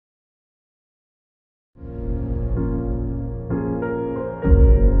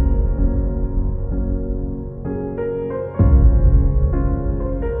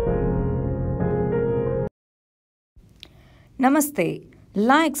నమస్తే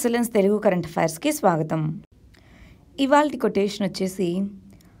లా excellence Telugu current అఫైర్స్కి స్వాగతం. ఇవాల్టి కొటేషన్ వచ్చేసి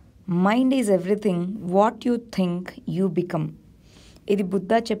mind is everything what you think you become. ఇది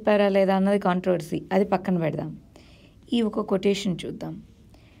బుద్ధ చెప్పారా లేదా అన్నది కాంట్రవర్సీ, అది పక్కన పెడదాం. ఈ ఒక కొటేషన్ చూద్దాం.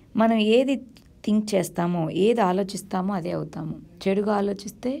 మనం ఏది థింక్ చేస్తామో, ఏది ఆలోచిస్తామో అదే అవుతాము. చెడుగా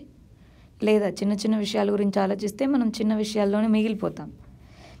ఆలోచిస్తే లేదా చిన్న చిన్న విషయాల గురించి ఆలోచిస్తే మనం చిన్న విషయాల్లోనే మిగిలిపోతాం.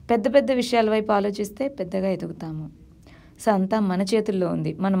 పెద్ద పెద్ద విషయాల వైపు ఆలోచిస్తే పెద్దగా ఎదుగుతాము. సో అంతా మన చేతుల్లో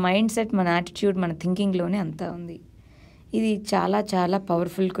ఉంది. మన మైండ్ సెట్, మన యాటిట్యూడ్, మన థింకింగ్లోనే అంతా ఉంది. ఇది చాలా చాలా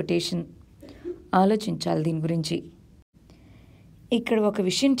పవర్ఫుల్ కొటేషన్. ఆలోచించాలి దీని గురించి. ఇక్కడ ఒక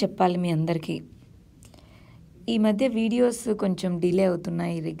విషయం చెప్పాలి మీ అందరికీ. ఈ మధ్య వీడియోస్ కొంచెం డిలే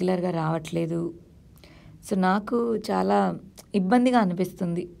అవుతున్నాయి, రెగ్యులర్గా రావట్లేదు. సో నాకు చాలా ఇబ్బందిగా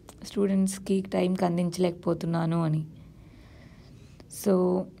అనిపిస్తుంది, స్టూడెంట్స్కి టైంకి అందించలేకపోతున్నాను అని. సో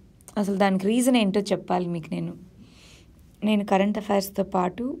అసలు దానికి రీజన్ ఏంటో చెప్పాలి మీకు. నేను కరెంట్ అఫైర్స్తో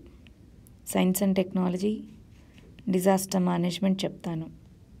పాటు science and technology, disaster management చెప్తాను.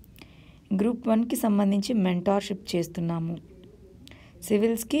 గ్రూప్ 1కి సంబంధించి మెంటార్షిప్ చేస్తున్నాము.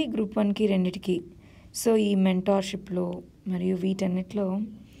 సివిల్స్కి, గ్రూప్ 1కి రెండిటికి. సో ఈ మెంటార్షిప్లో మరియు వీటన్నిటిలో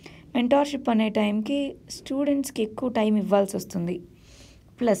మెంటార్షిప్ అనే టైంకి స్టూడెంట్స్కి ఎక్కువ టైం ఇవ్వాల్సి వస్తుంది.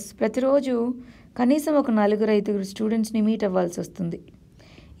 ప్లస్ ప్రతిరోజు కనీసం ఒక 4-5 స్టూడెంట్స్ని మీట్ అవ్వాల్సి వస్తుంది.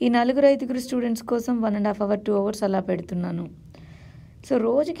 ఈ 4-5 స్టూడెంట్స్ కోసం 1.5 hour 2 hours అలా పెడుతున్నాను. సో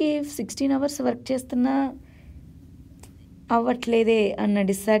రోజుకి 16 hours వర్క్ చేస్తున్నా అవ్వట్లేదే అన్న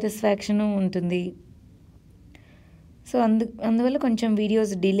డిస్సాటిస్ఫాక్షను ఉంటుంది. సో అందువల్ల కొంచెం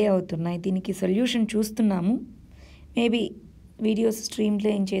వీడియోస్ డిలే అవుతున్నాయి. దీనికి సొల్యూషన్ చూస్తున్నాము. మేబీ వీడియోస్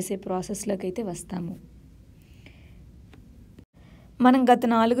స్ట్రీమ్లైన్ చేసే ప్రాసెస్లోకి అయితే వస్తాము. మనం గత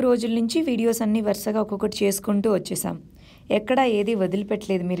 4 రోజుల నుంచి వీడియోస్ అన్నీ వరుసగా ఒక్కొక్కటి చేసుకుంటూ వచ్చేసాం. ఎక్కడా ఏది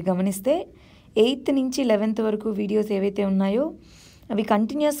వదిలిపెట్టలేదు. మీరు గమనిస్తే 8th నుంచి 11th వరకు వీడియోస్ ఏవైతే ఉన్నాయో అవి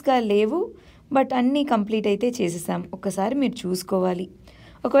కంటిన్యూస్గా లేవు, బట్ అన్నీ కంప్లీట్ అయితే చేసేసాం. ఒక్కసారి మీరు చూసుకోవాలి.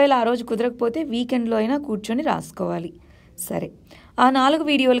 ఒకవేళ ఆ రోజు కుదరకపోతే వీకెండ్లో అయినా కూర్చొని రాసుకోవాలి. సరే, ఆ 4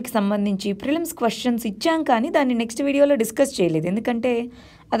 వీడియోలకి సంబంధించి ప్రిలిమ్స్ క్వశ్చన్స్ ఇచ్చాం, కానీ దాన్ని నెక్స్ట్ వీడియోలో డిస్కస్ చేయలేదు. ఎందుకంటే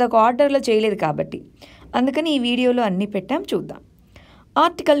అదొక ఆర్డర్లో చేయలేదు కాబట్టి. అందుకని ఈ వీడియోలో అన్నీ పెట్టాం, చూద్దాం.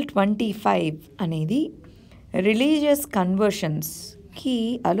 ఆర్టికల్ 25 అనేది రిలీజియస్ కన్వర్షన్స్కి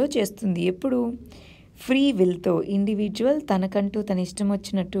అలో చేస్తుంది. ఎప్పుడు? ఫ్రీ విల్తో. ఇండివిజువల్ తనకంటూ తన ఇష్టం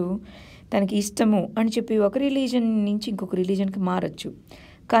వచ్చినట్టు, తనకి ఇష్టము అని చెప్పి ఒక రిలీజన్ నుంచి ఇంకొక రిలీజన్కి మారచ్చు.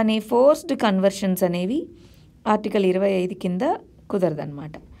 కానీ ఫోర్స్డ్ కన్వర్షన్స్ అనేవి ఆర్టికల్ 25 కింద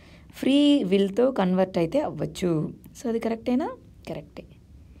కుదరదన్నమాట. ఫ్రీ విల్తో కన్వర్ట్ అయితే అవ్వచ్చు. సో అది కరెక్టేనా? కరెక్టే.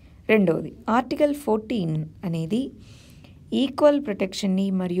 రెండవది, ఆర్టికల్ 14 అనేది ఈక్వల్ ప్రొటెక్షన్ని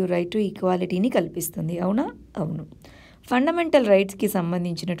మరియు రైట్ టు ఈక్వాలిటీని కల్పిస్తుంది. అవునా? అవును. ఫండమెంటల్ రైట్స్కి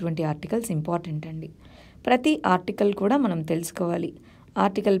సంబంధించినటువంటి ఆర్టికల్స్ ఇంపార్టెంట్ అండి. ప్రతి ఆర్టికల్ కూడా మనం తెలుసుకోవాలి.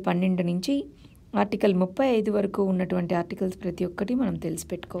 ఆర్టికల్ 12 నుంచి ఆర్టికల్ 35 వరకు ఉన్నటువంటి ఆర్టికల్స్ ప్రతి ఒక్కటి మనం తెలిసి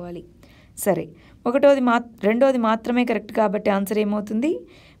పెట్టుకోవాలి. సరే, రెండోది మాత్రమే కరెక్ట్ కాబట్టి ఆన్సర్ ఏమవుతుంది?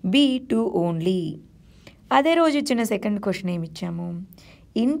 B2 only. అదే రోజు ఇచ్చిన సెకండ్ క్వశ్చన్ ఏమిచ్చాము?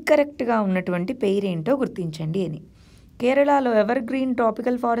 ఇన్కరెక్ట్గా ఉన్నటువంటి పేరేంటో గుర్తించండి అని. కేరళలో ఎవర్ గ్రీన్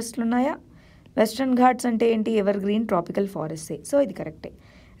ట్రాపికల్ ఫారెస్ట్లు ఉన్నాయా? వెస్ట్రన్ ఘాట్స్ అంటే ఏంటి? Ever green tropical ఫారెస్టే. సో ఇది కరెక్టే.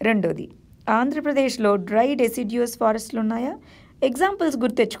 రెండోది, ఆంధ్రప్రదేశ్లో డ్రై డెసిడ్యూస్ ఫారెస్ట్లు ఉన్నాయా? ఎగ్జాంపుల్స్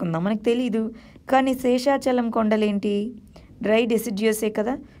గుర్తెచ్చుకుందాం, మనకు తెలీదు. కానీ శేషాచలం కొండలేంటి? డ్రై డెసిడ్యూసే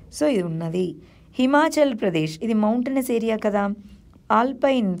కదా. సో ఇది ఉన్నది. హిమాచల్ ప్రదేశ్, ఇది మౌంటైనస్ ఏరియా కదా.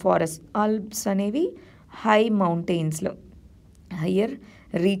 ఆల్పైన్ ఫారెస్ట్, ఆల్ప్స్ అనేవి హై మౌంటైన్స్లో, హయ్యర్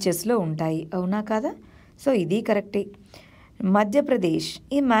రీచెస్లో ఉంటాయి. అవునా కాదా? సో ఇది కరెక్టే. మధ్యప్రదేశ్,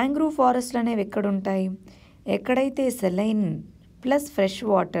 ఈ మ్యాంగ్రూవ్ ఫారెస్ట్లు అనేవి ఎక్కడుంటాయి? ఎక్కడైతే సెలైన్ ప్లస్ ఫ్రెష్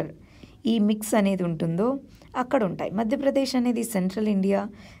వాటర్ ఈ మిక్స్ అనేది ఉంటుందో అక్కడ ఉంటాయి. మధ్యప్రదేశ్ అనేది సెంట్రల్ ఇండియా,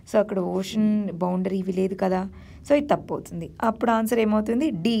 సో అక్కడ ఓషన్ బౌండరీ ఇవి లేదు కదా. సో ఇది తప్పు అవుతుంది. అప్పుడు ఆన్సర్ ఏమవుతుంది?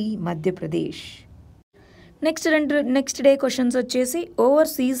 D, Madhya Pradesh. Next day questions వచ్చేసి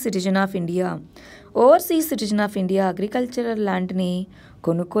overseas citizen of India. Overseas citizen of India agricultural ల్యాండ్ని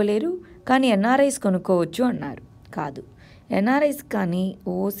కొనుక్కోలేరు, కానీ ఎన్ఆర్ఐస్ కొనుక్కోవచ్చు అన్నారు. కాదు, ఎన్ఆర్ఐస్ కానీ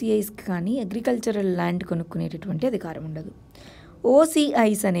ఓసీఐస్కి కానీ అగ్రికల్చరల్ ల్యాండ్ కొనుక్కునేటటువంటి అధికారం ఉండదు.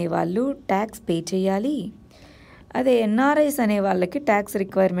 ఓసీఐస్ అనేవాళ్ళు ట్యాక్స్ పే చేయాలి, అదే ఎన్ఆర్ఐస్ అనే వాళ్ళకి ట్యాక్స్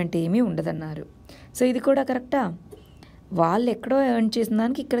రిక్వైర్మెంట్ ఏమీ ఉండదన్నారు. సో ఇది కూడా కరెక్టా? వాళ్ళు ఎక్కడో ఎర్న్ చేసిన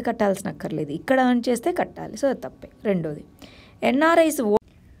దానికి ఇక్కడ కట్టాల్సిన అక్కర్లేదు, ఇక్కడ ఎర్న్ చేస్తే కట్టాలి. సో తప్పే. రెండోది, ఎన్ఆర్ఐస్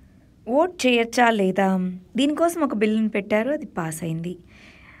ఓట్ చేయొచ్చా లేదా? దీనికోసం ఒక బిల్లుని పెట్టారు, అది పాస్ అయింది.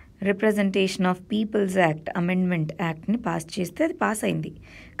 Representation of peoples act, amendment యాక్ట్ని pass చేస్తే అది పాస్ అయింది.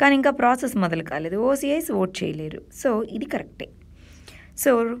 కానీ ఇంకా ప్రాసెస్ మొదలు కాలేదు. ఓసీఐస్ ఓట్ చేయలేరు. సో ఇది కరెక్టే.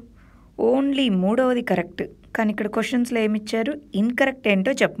 సో ఓన్లీ మూడవది కరెక్ట్. కానీ ఇక్కడ క్వశ్చన్స్లో ఏమిచ్చారు, ఇన్కరెక్ట్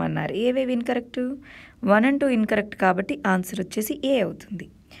ఏంటో చెప్పమన్నారు. ఏవేవి ఇన్కరెక్ట్, 1 and 2 ఇన్కరెక్ట్ కాబట్టి ఆన్సర్ వచ్చేసి ఏ అవుతుంది.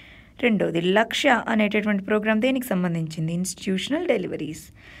 రెండోది లక్ష్య అనేటటువంటి ప్రోగ్రామ్ దేనికి సంబంధించింది, ఇన్స్టిట్యూషనల్ డెలివరీస్.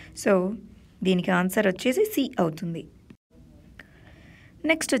 సో దీనికి ఆన్సర్ వచ్చేసి సి అవుతుంది.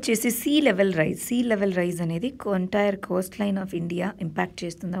 నెక్స్ట్ వచ్చేసి సీ లెవెల్ రైజ్ అనేది entire Coast line of India impact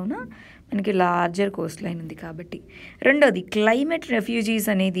చేస్తుంది. అవునా, మనకి లార్జర్ కోస్ట్ లైన్ ఉంది కాబట్టి. రెండోది క్లైమేట్ రెఫ్యూజీస్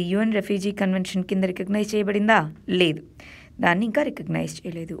అనేది యుఎన్ రెఫ్యూజీ కన్వెన్షన్ కింద రికగ్నైజ్ చేయబడిందా, లేదు, దాన్ని ఇంకా రికగ్నైజ్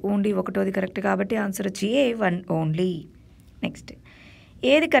చేయలేదు. ఓన్లీ ఒకటోది కరెక్ట్ కాబట్టి ఆన్సర్ వచ్చి ఏ 1 ఓన్లీ. నెక్స్ట్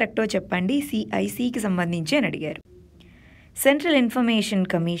ఏది కరెక్టో చెప్పండి, సిఐసికి సంబంధించి అని అడిగారు. సెంట్రల్ ఇన్ఫర్మేషన్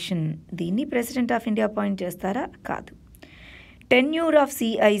కమిషన్, దీన్ని ప్రెసిడెంట్ ఆఫ్ ఇండియా అపాయింట్ చేస్తారా, కాదు. టెన్యూర్ ఆఫ్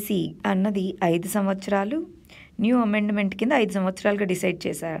సిఐసి అన్నది 5 సంవత్సరాలు, న్యూ అమెండ్మెంట్ కింద 5 సంవత్సరాలుగా డిసైడ్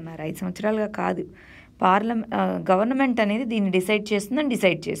చేశారన్నారు. 5 సంవత్సరాలుగా కాదు, గవర్నమెంట్ అనేది దీన్ని డిసైడ్ చేస్తుందని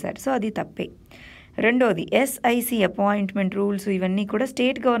డిసైడ్ చేశారు. సో అది తప్పే. రెండోది ఎస్ఐసి అపాయింట్మెంట్ రూల్స్ ఇవన్నీ కూడా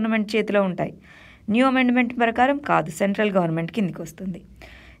స్టేట్ గవర్నమెంట్ చేతిలో ఉంటాయి. న్యూ అమెండ్మెంట్ ప్రకారం కాదు, సెంట్రల్ గవర్నమెంట్ కిందికి వస్తుంది.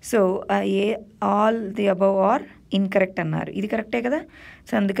 So all the above are incorrect అన్నారు. ఇది కరెక్టే కదా,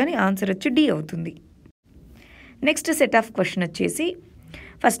 సో అందుకని ఆన్సర్ వచ్చి డి అవుతుంది. నెక్స్ట్ సెట్ ఆఫ్ క్వశ్చన్ వచ్చేసి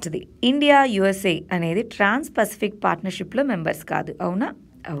ఫస్ట్ది, ఇండియా యుఎస్ఏ అనేది ట్రాన్స్ పసిఫిక్ పార్ట్నర్షిప్లో మెంబర్స్ కాదు, అవునా,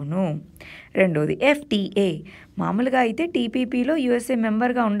 అవును. రెండోది ఎఫ్టీఏ, మామూలుగా అయితే టీపీపీలో యుఎస్ఏ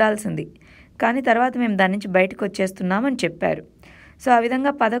మెంబర్గా ఉండాల్సింది, కానీ తర్వాత మేము దాని నుంచి బయటకు వచ్చేస్తున్నామని చెప్పారు. సో ఆ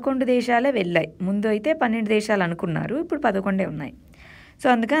విధంగా 11 దేశాలే వెళ్ళాయి. ముందు అయితే 12 దేశాలు అనుకున్నారు, ఇప్పుడు 11 ఉన్నాయి. సో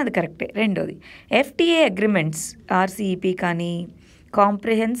అందుకని అది కరెక్టే. రెండోది ఎఫ్టీఏ అగ్రిమెంట్స్ ఆర్సీఈపీ కానీ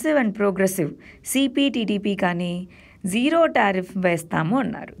కాంప్రిహెన్సివ్ అండ్ ప్రోగ్రెసివ్ సిపిటిటిపి కానీ 0 టారిఫ్ వేస్తాము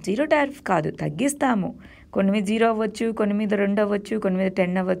అన్నారు. 0 టారిఫ్ కాదు, తగ్గిస్తాము. కొన్ని మీద 0 అవ్వచ్చు, కొన్ని మీద 2 అవ్వచ్చు, కొన్ని మీద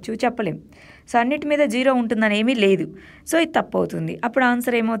 10 అవ్వచ్చు, చెప్పలేం. సో అన్నిటి మీద 0 ఉంటుందని ఏమీ లేదు. సో ఇది తప్పు అవుతుంది. అప్పుడు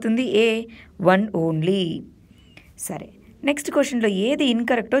ఆన్సర్ ఏమవుతుంది, ఏ 1 ఓన్లీ. సరే, నెక్స్ట్ క్వశ్చన్లో ఏది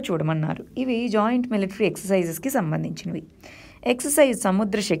ఇన్కరెక్టో చూడమన్నారు. ఇవి జాయింట్ మిలిటరీ ఎక్సర్సైజెస్కి సంబంధించినవి. ఎక్సర్సైజ్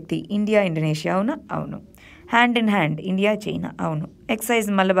సముద్ర శక్తి ఇండియా ఇండోనేషియా, అవునా, అవును. Hand in hand India China, అవును. ఎక్సర్సైజ్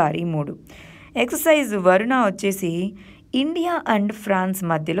మలబార్ ఈ 3. ఎక్సర్సైజ్ వరుణ వచ్చేసి ఇండియా అండ్ ఫ్రాన్స్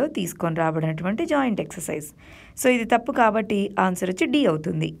మధ్యలో తీసుకొని రాబడినటువంటి జాయింట్ ఎక్సర్సైజ్. సో ఇది తప్పు కాబట్టి ఆన్సర్ వచ్చి డి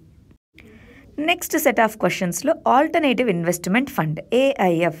అవుతుంది. Next set of క్వశ్చన్స్లో alternative investment fund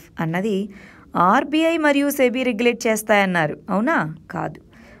AIF అన్నది ఆర్బీఐ మరియు సెబీ రెగ్యులేట్ చేస్తాయన్నారు, అవునా, కాదు.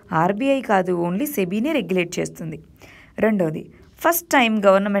 ఆర్బీఐ కాదు, ఓన్లీ సెబీని రెగ్యులేట్ చేస్తుంది. రెండోది ఫస్ట్ టైం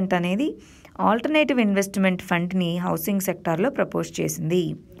గవర్నమెంట్ అనేది ఆల్టర్నేటివ్ ఇన్వెస్ట్మెంట్ ఫండ్ని హౌసింగ్ సెక్టార్లో ప్రపోజ్ చేసింది,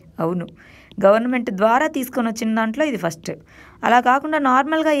 అవును. గవర్నమెంట్ ద్వారా తీసుకొని వచ్చిన దాంట్లో ఇది ఫస్ట్. అలా కాకుండా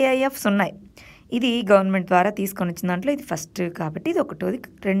నార్మల్గా ఏఐఎఫ్స్ ఉన్నాయి, ఇది గవర్నమెంట్ ద్వారా తీసుకొని వచ్చిన దాంట్లో ఇది ఫస్ట్ కాబట్టి ఇది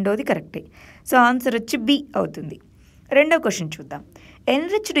రెండోది కరెక్టే. సో ఆన్సర్ వచ్చి బి అవుతుంది. రెండో క్వశ్చన్ చూద్దాం.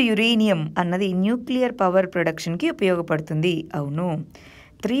 ఎన్రిచ్డ్ యురేనియం అన్నది న్యూక్లియర్ పవర్ ప్రొడక్షన్కి ఉపయోగపడుతుంది, అవును.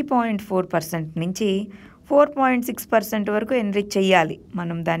 3.4% నుంచి 4.6% వరకు ఎన్రిచ్ చేయాలి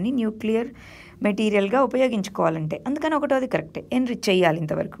మనం దాన్ని న్యూక్లియర్ మెటీరియల్గా ఉపయోగించుకోవాలంటే. అందుకని ఒకటోది కరెక్టే, ఎన్రిచ్ చేయాలి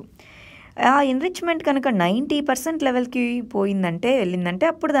ఇంతవరకు. ఆ ఎన్రిచ్మెంట్ కనుక 90% లెవెల్కి వెళ్ళిందంటే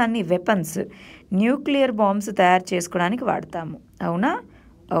అప్పుడు దాన్ని వెపన్స్, న్యూక్లియర్ బాంబ్స్ తయారు చేసుకోవడానికి వాడతాము, అవునా,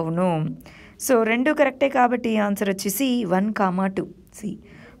 అవును. సో 2 కరెక్టే కాబట్టి ఆన్సర్ వచ్చేసి 1, 2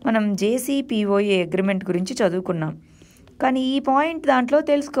 మనం జేసీపీఓఏ అగ్రిమెంట్ గురించి చదువుకున్నాం, కానీ ఈ పాయింట్ దాంట్లో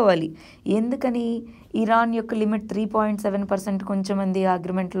తెలుసుకోవాలి. ఎందుకని ఇరాన్ యొక్క లిమిట్ 3.7% కొంచెం మంది ఆ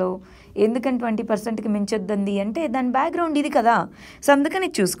అగ్రిమెంట్లో, ఎందుకని 20%కి మించొద్దంది అంటే దాని బ్యాక్గ్రౌండ్ ఇది కదా. సో అందుకని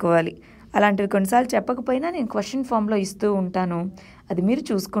చూసుకోవాలి. అలాంటివి కొన్నిసార్లు చెప్పకపోయినా నేను క్వశ్చన్ ఫామ్లో ఇస్తూ ఉంటాను, అది మీరు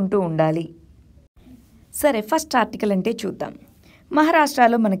చూసుకుంటూ ఉండాలి. సరే, ఫస్ట్ ఆర్టికల్ అంటే చూద్దాం.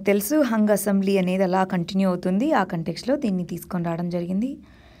 మహారాష్ట్రలో మనకు తెలుసు హంగ్ అసెంబ్లీ అనేది అలా కంటిన్యూ అవుతుంది. ఆ కంటెక్స్లో దీన్ని తీసుకొని రావడం జరిగింది.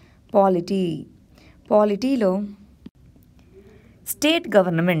 పాలిటీలో స్టేట్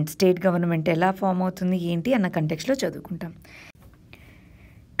గవర్నమెంట్ ఎలా ఫామ్ అవుతుంది ఏంటి అన్న కంటెక్స్లో చదువుకుంటాం.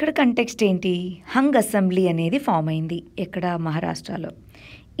 ఇక్కడ కంటెక్స్ట్ ఏంటి, హంగ్ అసెంబ్లీ అనేది ఫామ్ అయింది ఎక్కడ, మహారాష్ట్రలో.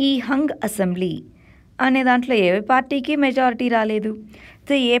 ఈ హంగ్ అసెంబ్లీ అనే దాంట్లో ఏ పార్టీకి మెజారిటీ రాలేదు.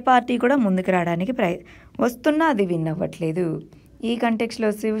 సో ఏ పార్టీ కూడా ముందుకు రావడానికి వస్తున్నా అది విన్ అవ్వట్లేదు. ఈ కంటెక్స్లో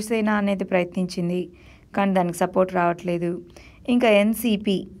శివసేన అనేది ప్రయత్నించింది, కానీ దానికి సపోర్ట్ రావట్లేదు. ఇంకా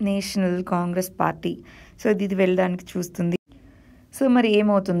NCP, national Congress party, so ఇది వెళ్ళడానికి చూస్తుంది. సో మరి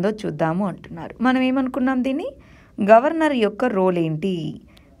ఏమవుతుందో చూద్దాము అంటున్నారు. మనం ఏమనుకున్నాం దీన్ని, గవర్నర్ యొక్క రోల్ ఏంటి,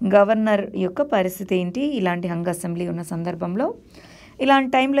 గవర్నర్ యొక్క పరిస్థితి ఏంటి ఇలాంటి హంగ్ అసెంబ్లీ ఉన్న సందర్భంలో. ఇలాంటి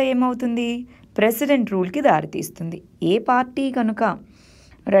టైంలో ఏమవుతుంది, ప్రెసిడెంట్ రూల్కి దారితీస్తుంది. ఏ పార్టీ కనుక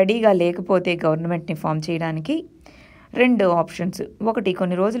రెడీగా లేకపోతే గవర్నమెంట్ని ఫామ్ చేయడానికి 2 ఆప్షన్స్, ఒకటి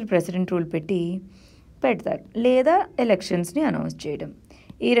కొన్ని రోజులు ప్రెసిడెంట్ రూల్ పెడతారు, లేదా ఎలక్షన్స్ని అనౌన్స్ చేయడం.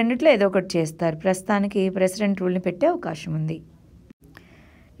 ఈ రెండిట్లో ఏదో ఒకటి చేస్తారు. ప్రస్తుతానికి ప్రెసిడెంట్ రూల్ని పెట్టే అవకాశం ఉంది.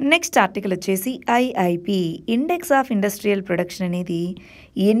 నెక్స్ట్ ఆర్టికల్ వచ్చేసి IIP index of industrial production అనేది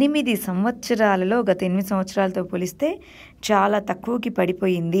 8 సంవత్సరాలలో గత 8 సంవత్సరాలతో పోలిస్తే చాలా తక్కువకి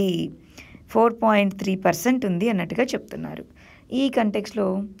పడిపోయింది. 4.3% ఉంది అన్నట్టుగా చెప్తున్నారు. ఈ కంటెక్స్లో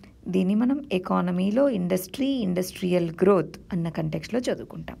దీన్ని మనం ఎకానమీలో ఇండస్ట్రియల్ గ్రోత్ అన్న కంటెక్స్లో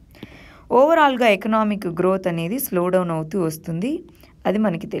చదువుకుంటాం. ఓవరాల్గా ఎకనామిక్ గ్రోత్ అనేది స్లో డౌన్ అవుతూ వస్తుంది, అది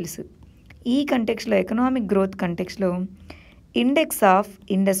మనకి తెలుసు. ఈ కంటెక్స్లో economic growth కంటెక్స్లో index of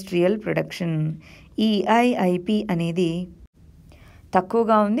industrial production ఈఐఐపి అనేది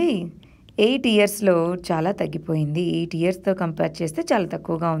తక్కువగా ఉంది. 8 ఇయర్స్లో చాలా తగ్గిపోయింది. 8 ఇయర్స్తో కంపేర్ చేస్తే చాలా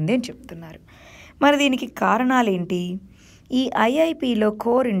తక్కువగా ఉంది అని చెప్తున్నారు. మరి దీనికి కారణాలు ఏంటి? ఈ ఐఐపిలో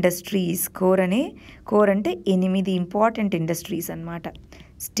కోర్ ఇండస్ట్రీస్, కోర్ అంటే 8 ఇంపార్టెంట్ ఇండస్ట్రీస్ అన్నమాట.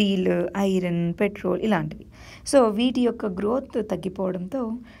 స్టీల్, ఐరన్, పెట్రోల్ ఇలాంటివి. సో వీటి యొక్క గ్రోత్ తగ్గిపోవడంతో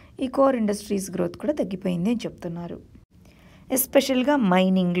ఈ కోర్ ఇండస్ట్రీస్ గ్రోత్ కూడా తగ్గిపోయింది అని చెప్తున్నారు. ఎస్పెషల్గా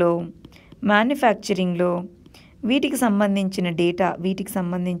మైనింగ్లో, మ్యానుఫ్యాక్చరింగ్లో వీటికి సంబంధించిన డేటా, వీటికి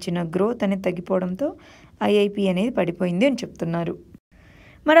సంబంధించిన గ్రోత్ అనేది తగ్గిపోవడంతో ఐఐపి అనేది పడిపోయింది అని చెప్తున్నారు.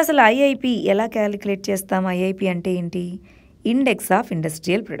 మరి అసలు ఐఐపి ఎలా క్యాలిక్యులేట్ చేస్తాం? ఐఐపి అంటే ఏంటి? Index of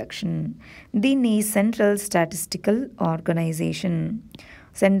industrial production. దీన్ని సెంట్రల్ స్టాటిస్టికల్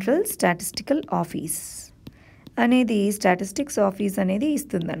ఆఫీస్ అనేది స్టాటిస్టిక్స్ ఆఫీస్ అనేది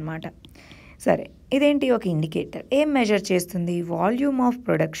ఇస్తుందన్నమాట. సరే, ఇదేంటి? ఒక ఇండికేటర్. ఏం మెజర్ చేస్తుంది? Volume of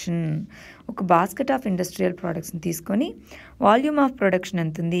production. ఒక బాస్కెట్ ఆఫ్ ఇండస్ట్రియల్ ప్రోడక్ట్స్ని తీసుకొని వాల్యూమ్ ఆఫ్ ప్రొడక్షన్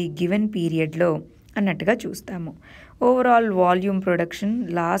ఎంత ఉంది గివెన్ పీరియడ్లో అన్నట్టుగా చూస్తాము. Overall volume production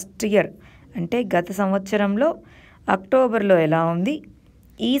last year అంటే గత సంవత్సరంలో అక్టోబర్లో ఎలా ఉంది,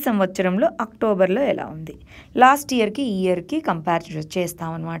 ఈ సంవత్సరంలో అక్టోబర్లో ఎలా ఉంది, లాస్ట్ ఇయర్కి ఈ ఇయర్కి కంపేర్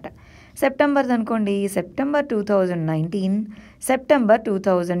చేస్తామన్నమాట. సెప్టెంబర్ అనుకోండి, సెప్టెంబర్ 2019, సెప్టెంబర్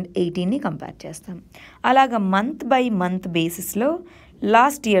 2018ని కంపేర్ చేస్తాం. అలాగ మంత్ బై మంత్ బేసిస్లో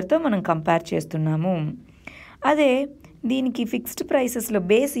లాస్ట్ ఇయర్తో మనం కంపేర్ చేస్తున్నాము. అదే దీనికి ఫిక్స్డ్ ప్రైసెస్లో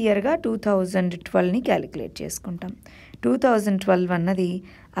బేస్ ఇయర్గా 2012ని క్యాలిక్యులేట్ చేసుకుంటాం. 2012 అన్నది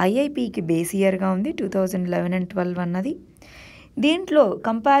ఐఐపికి బేస్ ఇయర్గా ఉంది. 2011 and 12 అన్నది. దీంట్లో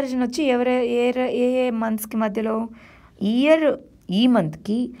కంపారిజన్ వచ్చి ఏ మంత్స్కి మధ్యలో ఈ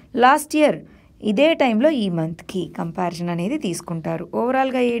మంత్కి, లాస్ట్ ఇయర్ ఇదే టైంలో ఈ మంత్కి కంపారిజన్ అనేది తీసుకుంటారు.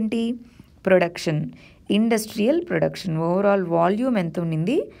 ఓవరాల్గా ఏంటి? Production, industrial production overall volume ఎంత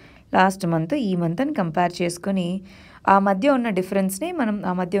ఉండింది లాస్ట్ మంత్, ఈ మంత్ అని కంపేర్ చేసుకొని ఆ మధ్య ఉన్న డిఫరెన్స్ని మనం,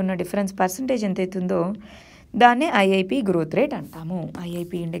 ఆ మధ్య ఉన్న డిఫరెన్స్ పర్సంటేజ్ ఎంత అవుతుందో దాన్నే ఐఐపి గ్రోత్ రేట్ అంటాము.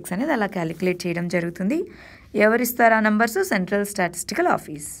 ఐఐపి ఇండెక్స్ అనేది అలా క్యాలిక్యులేట్ చేయడం జరుగుతుంది. ఎవరిస్తారు ఆ numbers? Central statistical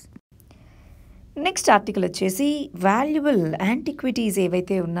office. Next article వచ్చేసి వాల్యుబుల్ యాంటిక్విటీస్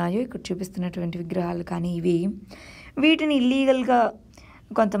ఏవైతే ఉన్నాయో ఇక్కడ చూపిస్తున్నటువంటి విగ్రహాలు కానీ వీటిని ఇల్లీగల్గా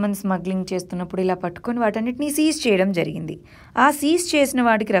కొంతమంది స్మగ్లింగ్ చేస్తున్నప్పుడు ఇలా పట్టుకొని వాటన్నిటిని సీజ్ చేయడం జరిగింది. ఆ సీజ్ చేసిన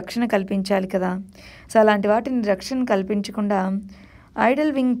వాటికి రక్షణ కల్పించాలి కదా. సో అలాంటి వాటిని రక్షణ కల్పించకుండా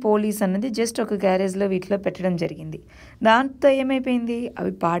ఐడల్ వింగ్ పోలీస్ అన్నది జస్ట్ ఒక గ్యారేజ్లో వీటిలో పెట్టడం జరిగింది. దాంతో ఏమైపోయింది?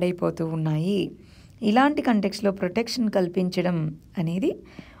 అవి పాడైపోతూ ఉన్నాయి. ఇలాంటి కంటెక్స్లో ప్రొటెక్షన్ కల్పించడం అనేది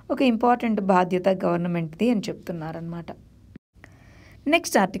ఒక ఇంపార్టెంట్ బాధ్యత గవర్నమెంట్ది అని చెప్తున్నారనమాట.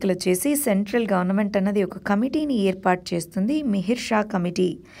 నెక్స్ట్ ఆర్టికల్ వచ్చేసి సెంట్రల్ గవర్నమెంట్ అన్నది ఒక కమిటీని ఏర్పాటు చేస్తుంది, మిహిర్ షా కమిటీ.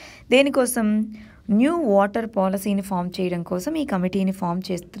 దేనికోసం? న్యూ వాటర్ పాలసీని ఫామ్ చేయడం కోసం ఈ కమిటీని ఫామ్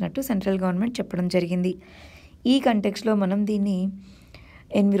చేస్తున్నట్టు సెంట్రల్ గవర్నమెంట్ చెప్పడం జరిగింది. ఈ కంటెక్స్లో మనం దీన్ని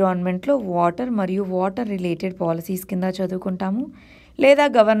ఎన్విరాన్మెంట్లో వాటర్ మరియు వాటర్ రిలేటెడ్ పాలసీస్ కింద చదువుకుంటాము, లేదా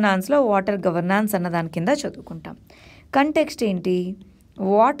గవర్నాన్స్లో వాటర్ గవర్నాన్స్ అన్న దాని కింద చదువుకుంటాం. కంటెక్స్ట్ ఏంటి?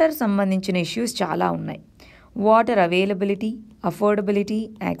 వాటర్ సంబంధించిన ఇష్యూస్ చాలా ఉన్నాయి. వాటర్ అవైలబిలిటీ, అఫోర్డబిలిటీ,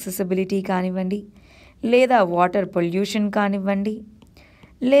 యాక్సెసిబిలిటీ కానివ్వండి, లేదా వాటర్ పొల్యూషన్ కానివ్వండి,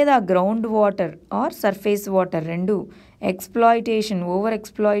 లేదా ground water are surface water రెండు ఎక్స్ప్లాయిటేషన్, ఓవర్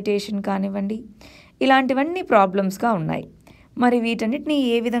ఎక్స్ప్లాయిటేషన్ కానివ్వండి, ఇలాంటివన్నీ ప్రాబ్లమ్స్గా ఉన్నాయి. మరి వీటన్నిటిని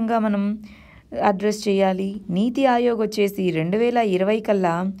ఏ విధంగా మనం అడ్రస్ చేయాలి? నీతి ఆయోగ్ వచ్చేసి 2020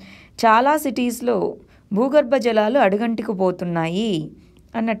 కల్లా చాలా సిటీస్లో భూగర్భ జలాలు అడుగంటికి పోతున్నాయి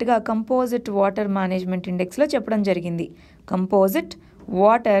అన్నట్టుగా కంపోజిట్ వాటర్ మేనేజ్మెంట్ ఇండెక్స్లో చెప్పడం జరిగింది. Composite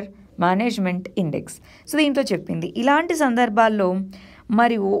water management index. So దీంట్లో చెప్పింది ఇలాంటి సందర్భాల్లో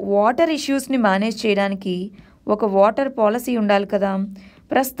మరి వాటర్ ఇష్యూస్ని మేనేజ్ చేయడానికి ఒక వాటర్ పాలసీ ఉండాలి కదా.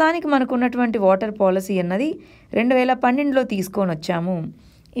 ప్రస్తుతానికి మనకు ఉన్నటువంటి వాటర్ పాలసీ అన్నది 2012లో తీసుకొని వచ్చాము.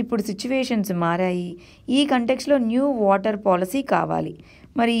 ఇప్పుడు సిచ్యువేషన్స్ మారాయి. ఈ కంటెక్స్లో న్యూ వాటర్ పాలసీ కావాలి.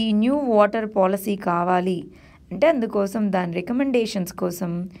 మరి ఈ న్యూ వాటర్ పాలసీ కావాలి అంటే అందుకోసం దాని రికమెండేషన్స్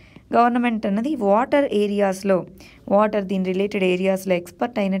కోసం గవర్నమెంట్ అన్నది వాటర్ ఏరియాస్లో, దీని రిలేటెడ్ ఏరియాస్లో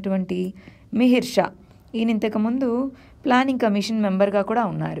ఎక్స్పర్ట్ అయినటువంటి మిహిర్ షా, ఈయన ఇంతకుముందు ప్లానింగ్ కమిషన్ మెంబర్గా కూడా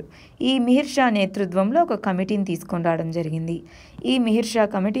ఉన్నారు. ఈ మిహిర్ షా నేతృత్వంలో ఒక కమిటీని తీసుకొని రావడం జరిగింది. ఈ మిహిర్ షా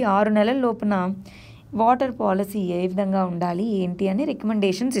కమిటీ 6 నెలల లోపున వాటర్ పాలసీ ఏ విధంగా ఉండాలి ఏంటి అని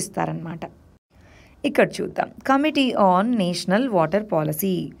రికమెండేషన్స్ ఇస్తారనమాట. ఇక్కడ చూద్దాం. Committee on national water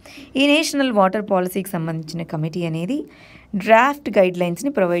policy. ఈ నేషనల్ వాటర్ పాలసీకి సంబంధించిన కమిటీ అనేది డ్రాఫ్ట్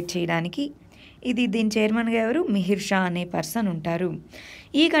గైడ్లైన్స్ని ప్రొవైడ్ చేయడానికి దీని చైర్మన్గా ఎవరు? మిహిర్ షా అనే పర్సన్ ఉంటారు.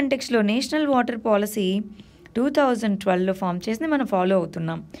 ఈ కంటెక్స్లో నేషనల్ వాటర్ పాలసీ 2012లో ఫామ్ చేసి మనం ఫాలో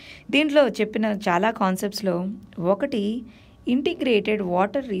అవుతున్నాం. దీంట్లో చెప్పిన చాలా కాన్సెప్ట్స్లో ఒకటి integrated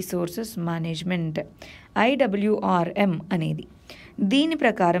water resources management IWRM అనేది. దీని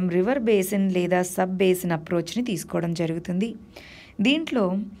ప్రకారం రివర్ బేసిన్ లేదా సబ్ బేసిన్ అప్రోచ్ని తీసుకోవడం జరుగుతుంది. దీంట్లో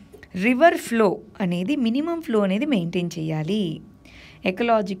రివర్ ఫ్లో అనేది మినిమం ఫ్లో అనేది మెయింటైన్ చేయాలి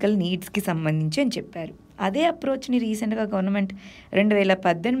ఎకలాజికల్ నీడ్స్కి సంబంధించి అని చెప్పారు. అదే అప్రోచ్ని రీసెంట్గా government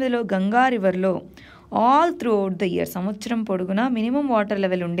 2018లో Ganga రివర్లో all through out the year సంవత్సరం పొడుగునా మినిమం వాటర్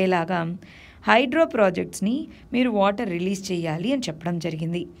లెవెల్ ఉండేలాగా హైడ్రో ప్రాజెక్ట్స్ని మీరు వాటర్ రిలీజ్ చేయాలి అని చెప్పడం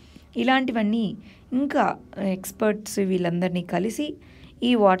జరిగింది. ఇలాంటివన్నీ ఇంకా ఎక్స్పర్ట్స్ వీళ్ళందరినీ కలిసి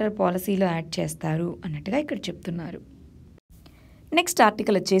ఈ వాటర్ పాలసీలో యాడ్ చేస్తారు అన్నట్టుగా ఇక్కడ చెప్తున్నారు. నెక్స్ట్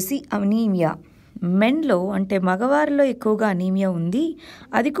ఆర్టికల్ వచ్చేసి అనీమియా. మెన్లో అంటే మగవారిలో ఎక్కువగా అనీమియా ఉంది.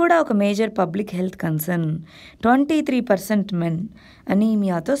 అది కూడా ఒక major public health concern. 23% men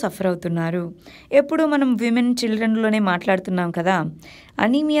అనీమియాతో suffer అవుతున్నారు. ఎప్పుడు మనం విమెన్ చిల్డ్రన్లోనే మాట్లాడుతున్నాం కదా,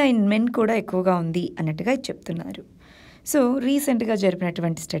 అనీమియా ఇన్ మెన్ కూడా ఎక్కువగా ఉంది అన్నట్టుగా చెప్తున్నారు. సో రీసెంట్గా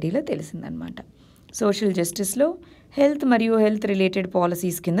జరిపినటువంటి స్టడీలో తెలిసిందనమాట. సోషల్ జస్టిస్లో హెల్త్ మరియు హెల్త్ రిలేటెడ్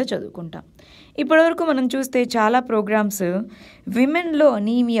పాలసీస్ కింద చదువుకుంటాం. ఇప్పటివరకు మనం చూస్తే చాలా ప్రోగ్రామ్స్ విమెన్లో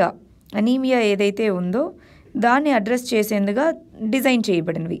అనీమియా ఏదైతే ఉందో దాన్ని అడ్రస్ చేసేందుగా డిజైన్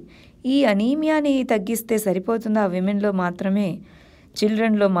చేయబడినవి. ఈ అనీమియాని తగ్గిస్తే సరిపోతుందా విమెన్లో మాత్రమే,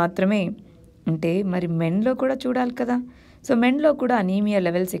 చిల్డ్రన్లో మాత్రమే అంటే మరి మెన్లో కూడా చూడాలి కదా. సో మెన్లో కూడా అనీమియా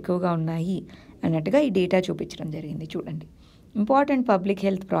లెవెల్స్ ఎక్కువగా ఉన్నాయి అన్నట్టుగా ఈ డేటా చూపించడం జరిగింది. చూడండి, ఇంపార్టెంట్ పబ్లిక్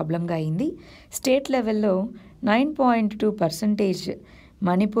హెల్త్ ప్రాబ్లంగా అయింది. స్టేట్ లెవెల్లో 9.2%,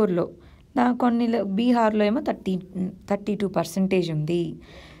 మణిపూర్లో కొన్ని బీహార్లో ఏమో 32% ఉంది.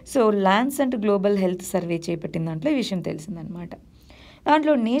 So Lancet global health survey చేపట్టిన దాంట్లో ఈ విషయం తెలిసిందనమాట.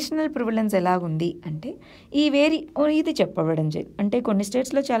 దాంట్లో నేషనల్ ప్రివలెన్స్ ఎలాగుంది అంటే ఇది చెప్పబడం అంటే కొన్ని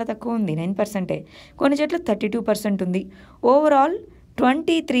స్టేట్స్లో చాలా తక్కువ ఉంది, 9%, కొన్ని స్టేట్లో 32% ఉంది. ఓవరాల్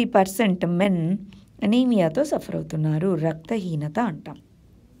 23% మెన్ అనీమియాతో సఫర్ అవుతున్నారు. రక్తహీనత అంటాం.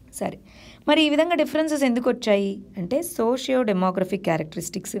 సరే, మరి ఈ విధంగా డిఫరెన్సెస్ ఎందుకు వచ్చాయి అంటే సోషియో డెమోగ్రఫిక్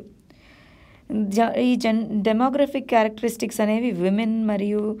క్యారెక్టరిస్టిక్స్. ఈ డెమోగ్రఫిక్ క్యారెక్టరిస్టిక్స్ అనేవి విమెన్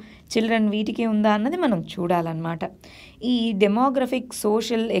మరియు చిల్డ్రన్ వీటికి ఉందా అన్నది మనం చూడాలన్నమాట. ఈ డెమోగ్రఫిక్,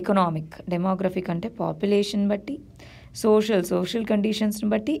 సోషల్, ఎకనామిక్. డెమోగ్రఫిక్ అంటే పాపులేషన్ బట్టి, సోషల్ కండిషన్స్ని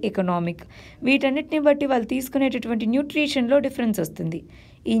బట్టి, ఎకనామిక్, వీటన్నిటిని బట్టి వాళ్ళు తీసుకునేటటువంటి న్యూట్రిషన్లో డిఫరెన్స్ వస్తుంది.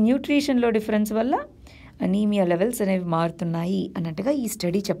 ఈ న్యూట్రిషన్లో డిఫరెన్స్ వల్ల అనీమియా లెవెల్స్ అనేవి మారుతున్నాయి అన్నట్టుగా ఈ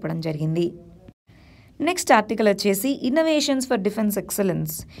స్టడీ చెప్పడం జరిగింది. నెక్స్ట్ ఆర్టికల్ వచ్చేసి ఇన్నోవేషన్స్ ఫర్ డిఫెన్స్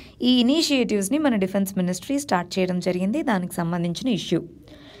ఎక్సలెన్స్. ఈ ఇనిషియేటివ్స్ని మన డిఫెన్స్ మినిస్ట్రీ స్టార్ట్ చేయడం జరిగింది. దానికి సంబంధించిన ఇష్యూ.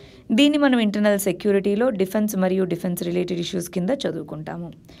 దీన్ని మనం ఇంటర్నల్ సెక్యూరిటీలో డిఫెన్స్ మరియు డిఫెన్స్ రిలేటెడ్ ఇష్యూస్ కింద చదువుకుంటాము.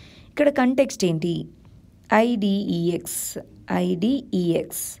 ఇక్కడ కంటెక్స్ట్ ఏంటి?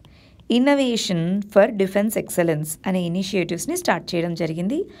 ఐడిఈఎక్స్ ఇన్నోవేషన్ ఫర్ డిఫెన్స్ ఎక్సలెన్స్ అనే ఇనిషియేటివ్స్ని స్టార్ట్ చేయడం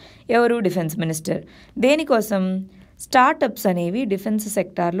జరిగింది. ఎవరు? Defence minister. దేనికోసం? స్టార్టప్స్ అనేవి డిఫెన్స్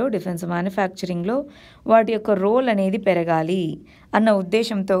సెక్టార్లో, డిఫెన్స్ మ్యానుఫ్యాక్చరింగ్లో వాటి యొక్క రోల్ అనేది పెరగాలి అన్న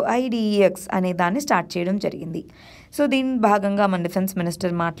ఉద్దేశంతో ఐడిఈఎక్స్ అనే దాన్ని స్టార్ట్ చేయడం జరిగింది. సో దీని భాగంగా మన డిఫెన్స్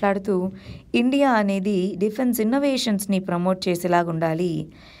మినిస్టర్ మాట్లాడుతూ ఇండియా అనేది డిఫెన్స్ ఇన్నోవేషన్స్ని ప్రమోట్ చేసేలాగా ఉండాలి,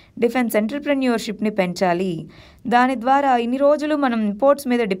 డిఫెన్స్ ఎంటర్ప్రెన్యూర్షిప్ని పెంచాలి, దాని ద్వారా ఇన్ని రోజులు మనం ఇంపోర్ట్స్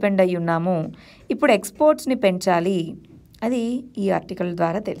మీద డిపెండ్ అయ్యి ఉన్నాము, ఇప్పుడు ఎక్స్పోర్ట్స్ని పెంచాలి, అది ఈ ఆర్టికల్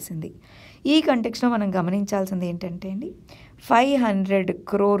ద్వారా తెలిసింది. ఈ కంటెక్స్లో మనం గమనించాల్సింది ఏంటంటే అండి, 500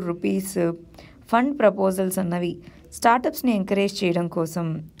 crore రూపీస్ ఫండ్ ప్రపోజల్స్ అన్నవి స్టార్టప్స్ని ఎంకరేజ్ చేయడం కోసం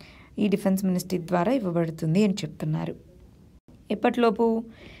ఈ డిఫెన్స్ మినిస్ట్రీ ద్వారా ఇవ్వబడుతుంది అని చెప్తున్నారు. ఎప్పటిలోపు?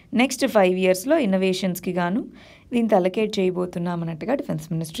 నెక్స్ట్ 5 yearsలో ఇన్నోవేషన్స్కి గాను దీన్ని అలొకేట్ చేయబోతున్నామన్నట్టుగా డిఫెన్స్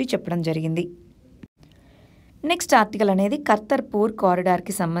మినిస్ట్రీ చెప్పడం జరిగింది. నెక్స్ట్ ఆర్టికల్ అనేది కర్తార్పూర్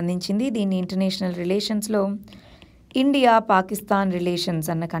కారిడార్కి సంబంధించింది. దీన్ని ఇంటర్నేషనల్ రిలేషన్స్లో ఇండియా పాకిస్తాన్ రిలేషన్స్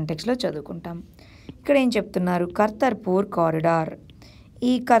అన్న కంటెక్స్లో చదువుకుంటాం. ఇక్కడ ఏం చెప్తున్నారు? కర్తార్పూర్ కారిడార్.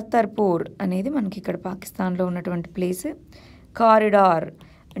 ఈ కర్తార్పూర్ అనేది మనకి ఇక్కడ పాకిస్తాన్లో ఉన్నటువంటి ప్లేస్. కారిడార్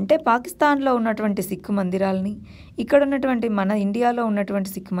అంటే పాకిస్తాన్లో ఉన్నటువంటి సిక్కు మందిరాలని, ఇక్కడ ఉన్నటువంటి మన ఇండియాలో ఉన్నటువంటి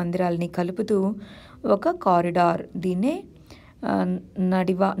సిక్కు మందిరాలని కలుపుతూ ఒక కారిడార్. దీన్నే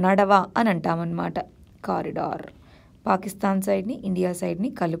నడవ అని అంటామన్నమాట. కారిడార్ పాకిస్తాన్ సైడ్ని ఇండియా సైడ్ని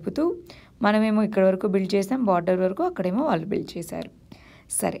కలుపుతూ మనమేమో ఇక్కడ వరకు బిల్డ్ చేసాం, బార్డర్ వరకు, అక్కడేమో వాళ్ళు బిల్డ్ చేశారు.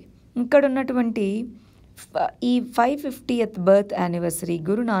 సరే, ఇక్కడ ఉన్నటువంటి ఈ 550th birth anniversary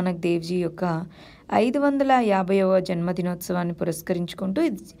Guru Nanak Devji యొక్క 550వ జన్మదినోత్సవాన్ని పురస్కరించుకుంటూ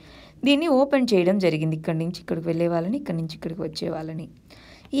దీన్ని ఓపెన్ చేయడం జరిగింది. ఇక్కడి నుంచి ఇక్కడికి వెళ్ళే వాళ్ళని, ఇక్కడి నుంచి ఇక్కడికి వచ్చే వాళ్ళని.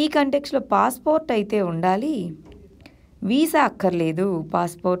 ఈ కంటెక్స్లో పాస్పోర్ట్ అయితే ఉండాలి, వీసా అక్కర్లేదు.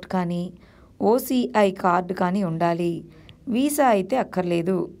 పాస్పోర్ట్ కానీ ఓసీఐ కార్డు కానీ ఉండాలి, వీసా అయితే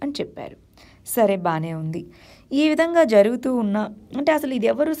అక్కర్లేదు అని చెప్పారు. సరే, బాగానే ఉంది. ఈ విధంగా జరుగుతూ ఉన్నా అంటే అసలు ఇది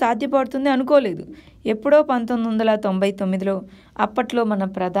ఎవరు సాధ్యపడుతుంది అనుకోలేదు. ఎప్పుడో 1999లో అప్పట్లో మన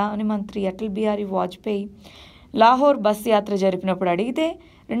ప్రధానమంత్రి అటల్ బిహారీ వాజ్పేయి లాహోర్ బస్ యాత్ర జరిపినప్పుడు అడిగితే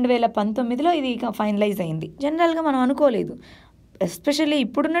 2019లో ఇది ఫైనలైజ్ అయింది. జనరల్గా మనం అనుకోలేదు. ఎస్పెషల్లీ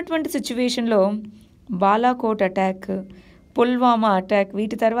ఇప్పుడున్నటువంటి సిచ్యువేషన్లో బాలాకోట్ అటాక్, పుల్వామా అటాక్,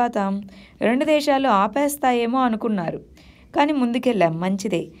 వీటి తర్వాత 2 దేశాలు ఆపేస్తాయేమో అనుకున్నారు. కానీ ముందుకెళ్ళాం,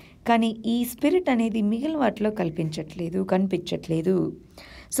 మంచిదే. కానీ ఈ స్పిరిట్ అనేది మిగిలిన వాటిలో కనిపించట్లేదు.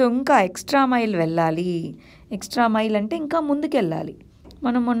 సో ఇంకా ఎక్స్ట్రా మైల్ వెళ్ళాలి. ఎక్స్ట్రా మైల్ అంటే ఇంకా ముందుకెళ్ళాలి.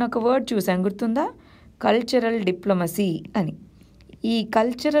 మనం మొన్న ఒక వర్డ్ చూసాం, గుర్తుందా? కల్చరల్ డిప్లొమసీ అని. ఈ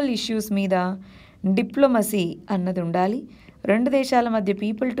కల్చరల్ ఇష్యూస్ మీద డిప్లొమసీ అన్నది ఉండాలి. 2 దేశాల మధ్య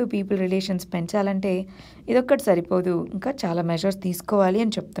పీపుల్ టు పీపుల్ రిలేషన్స్ పెంచాలంటే ఇదొక్కటి సరిపోదు, ఇంకా చాలా మెజర్స్ తీసుకోవాలి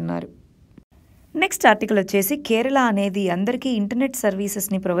అని చెప్తున్నారు. నెక్స్ట్ ఆర్టికల్ వచ్చేసి కేరళ అనేది అందరికీ ఇంటర్నెట్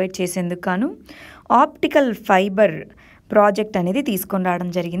సర్వీసెస్ని ప్రొవైడ్ చేసేందుకు గాను ఆప్టికల్ ఫైబర్ ప్రాజెక్ట్ అనేది తీసుకొని రావడం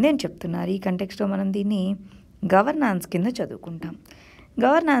జరిగింది అని చెప్తున్నారు. ఈ కంటెక్స్లో మనం దీన్ని గవర్నాన్స్ కింద చదువుకుంటాం.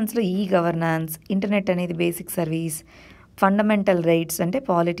 గవర్నాన్స్లో ఈ గవర్నాన్స్, ఇంటర్నెట్ అనేది బేసిక్ సర్వీస్, ఫండమెంటల్ రైట్స్ అంటే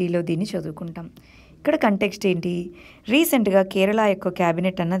పాలిటీలో దీన్ని చదువుకుంటాం. ఇక్కడ కంటెక్స్ట్ ఏంటి? రీసెంట్గా కేరళ యొక్క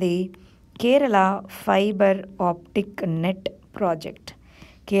క్యాబినెట్ అన్నది Kerala fibre optic net project,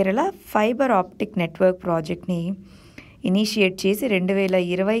 Kerala fibre optic network ప్రాజెక్ట్ని ఇనిషియేట్ చేసి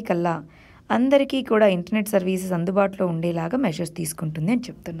 2020 కల్లా అందరికీ కూడా ఇంటర్నెట్ సర్వీసెస్ అందుబాటులో ఉండేలాగా మెజర్స్ తీసుకుంటుంది అని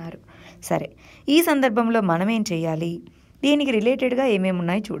చెప్తున్నారు. సరే, ఈ సందర్భంలో మనం ఏం చేయాలి? దీనికి రిలేటెడ్గా ఏమేమి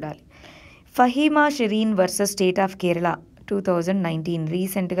ఉన్నాయో చూడాలి. Fahima Shirin versus state of Kerala 2019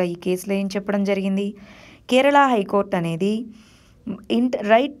 రీసెంట్గా ఈ కేసులో ఏం చెప్పడం జరిగింది? కేరళ హైకోర్టు అనేది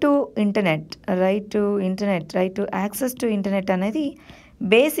right to access to internet అనేది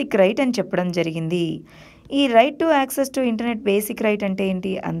బేసిక్ రైట్ అని చెప్పడం జరిగింది. ఈ right to access to internet basic right అంటే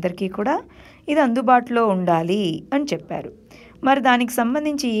ఏంటి? అందరికీ కూడా ఇది అందుబాటులో ఉండాలి అని చెప్పారు. మరి దానికి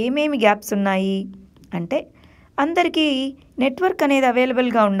సంబంధించి ఏమేమి గ్యాప్స్ ఉన్నాయి అంటే అందరికీ నెట్వర్క్ అనేది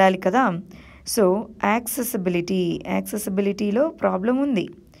అవైలబుల్గా ఉండాలి కదా. సో యాక్సెసిబిలిటీలో ప్రాబ్లం ఉంది.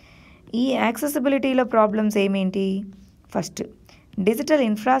 ఈ యాక్సెసిబిలిటీలో ప్రాబ్లమ్స్ ఏమేంటి? ఫస్ట్, డిజిటల్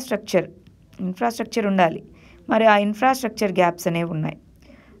ఇన్ఫ్రాస్ట్రక్చర్ ఉండాలి. మరి ఆ ఇన్ఫ్రాస్ట్రక్చర్ గ్యాప్స్ అనేవి ఉన్నాయి.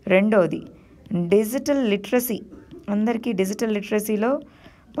 రెండోది, డిజిటల్ లిటరసీ, అందరికీ డిజిటల్ లిటరసీలో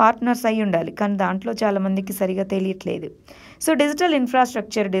పార్ట్నర్స్ అయి ఉండాలి. కానీ దాంట్లో చాలామందికి సరిగా తెలియట్లేదు. So digital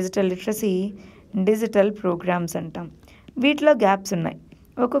infrastructure, digital literacy, digital programmes అంటాం. వీటిలో గ్యాప్స్ ఉన్నాయి.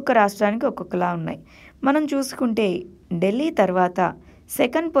 ఒక్కొక్క రాష్ట్రానికి ఒక్కొక్కలా ఉన్నాయి. మనం చూసుకుంటే ఢిల్లీ తర్వాత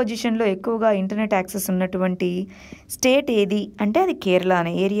సెకండ్ పొజిషన్లో ఎక్కువగా ఇంటర్నెట్ యాక్సెస్ ఉన్నటువంటి స్టేట్ ఏది అంటే అది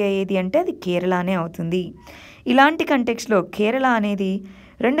కేరళనే. ఏరియా ఏది అంటే అది కేరళనే అవుతుంది. ఇలాంటి కంటెక్స్లో కేరళ అనేది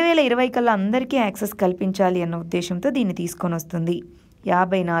 2020 కల్లా అందరికీ యాక్సెస్ కల్పించాలి అన్న ఉద్దేశంతో దీన్ని తీసుకొని వస్తుంది.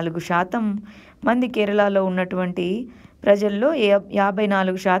 54% మంది కేరళలో ఉన్నటువంటి ప్రజల్లో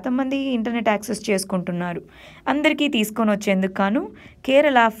 54% మంది ఇంటర్నెట్ యాక్సెస్ చేసుకుంటున్నారు. అందరికీ తీసుకొని వచ్చేందుకు గాను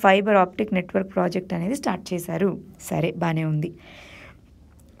Kerala fibre optic network project అనేది స్టార్ట్ చేశారు. సరే, బాగానే ఉంది.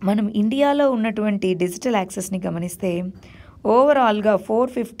 మనం ఇండియాలో ఉన్నటువంటి డిజిటల్ యాక్సెస్ని గమనిస్తే ఓవరాల్గా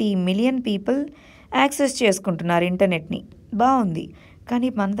 450 మిలియన్ పీపుల్ యాక్సెస్ చేసుకుంటున్నారు ఇంటర్నెట్ని. బాగుంది. కానీ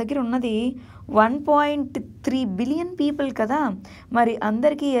మన దగ్గర ఉన్నది 1.3 బిలియన్ పీపుల్ కదా. మరి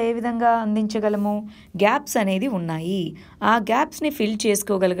అందరికీ ఏ విధంగా అందించగలము? గ్యాప్స్ అనేది ఉన్నాయి. ఆ గ్యాప్స్ని ఫిల్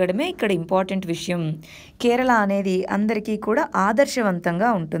చేసుకోగలగడమే ఇక్కడ ఇంపార్టెంట్ విషయం. కేరళ అనేది అందరికీ కూడా ఆదర్శవంతంగా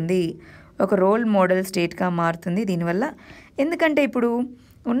ఉంటుంది, ఒక రోల్ మోడల్ స్టేట్గా మారుతుంది దీనివల్ల. ఎందుకంటే ఇప్పుడు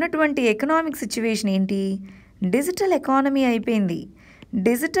ఉన్నటువంటి ఎకనామిక్ సిచ్యువేషన్ ఏంటి? డిజిటల్ ఎకానమీ అయిపోయింది.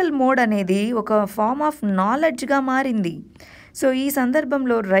 డిజిటల్ మోడ్ అనేది ఒక ఫార్మ్ ఆఫ్ నాలెడ్జ్గా మారింది. సో ఈ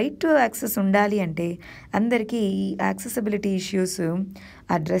సందర్భంలో రైట్ టు యాక్సెస్ ఉండాలి అంటే అందరికీ ఈ యాక్సెసిబిలిటీ ఇష్యూస్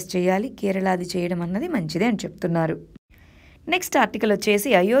అడ్రస్ చేయాలి. కేరళ అది చేయడం అన్నది మంచిదే అని చెప్తున్నారు. నెక్స్ట్ ఆర్టికల్ వచ్చేసి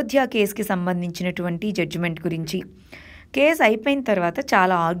అయోధ్య కేసుకి సంబంధించినటువంటి జడ్జిమెంట్ గురించి. కేసు అయిపోయిన తర్వాత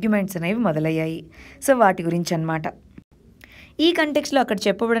చాలా ఆర్గ్యుమెంట్స్ అనేవి మొదలయ్యాయి. సో వాటి గురించి అన్నమాట. ఈ కంటెక్స్లో అక్కడ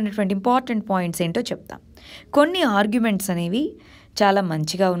చెప్పబడినటువంటి ఇంపార్టెంట్ పాయింట్స్ ఏంటో చెప్తాం. కొన్ని ఆర్గ్యుమెంట్స్ అనేవి చాలా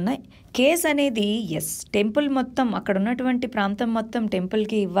మంచిగా ఉన్నాయి, కేస్ అనేది టెంపుల్ మొత్తం అక్కడ ఉన్నటువంటి ప్రాంతం మొత్తం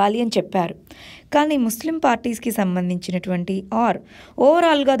టెంపుల్కి ఇవ్వాలి అని చెప్పారు. కానీ ముస్లిం పార్టీస్కి సంబంధించినటువంటి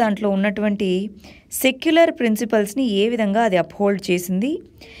ఓవరాల్గా దాంట్లో ఉన్నటువంటి సెక్యులర్ ప్రిన్సిపల్స్ని ఏ విధంగా అది అప్హోల్డ్ చేసింది,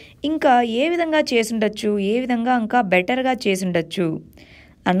 ఇంకా ఏ విధంగా చేసుండొచ్చు, ఏ విధంగా ఇంకా బెటర్గా చేసుండొచ్చు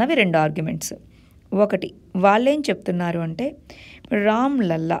అన్నవి 2 ఆర్గ్యుమెంట్స్. ఒకటి, వాళ్ళేం చెప్తున్నారు అంటే రామ్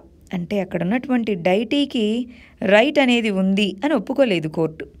లల్లా అంటే అక్కడ ఉన్నటువంటి డైటీకి రైట్ అనేది ఉంది అని ఒప్పుకోలేదు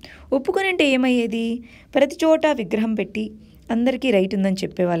కోర్టు. ఒప్పుకొనంటే ఏమయ్యేది, ప్రతి చోట విగ్రహం పెట్టి అందరికీ రైట్ ఉందని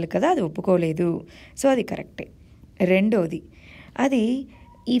చెప్పేవాళ్ళు కదా, అది ఒప్పుకోలేదు. సో అది కరెక్టే. రెండోది, అది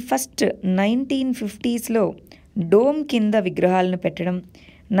ఈ ఫస్ట్ 1950s డోమ్ కింద విగ్రహాలను పెట్టడం,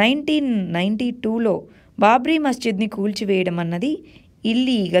 1992లో బాబ్రీ మస్జిద్ని కూల్చివేయడం అన్నది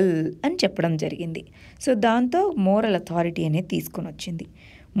ఇల్లీగల్ అని చెప్పడం జరిగింది. సో దాంతో మోరల్ అథారిటీ అనేది తీసుకొని వచ్చింది.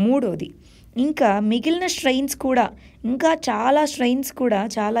 మూడోది, ఇంకా మిగిలిన స్ట్రైన్స్ కూడా, ఇంకా చాలా స్ట్రైన్స్ కూడా,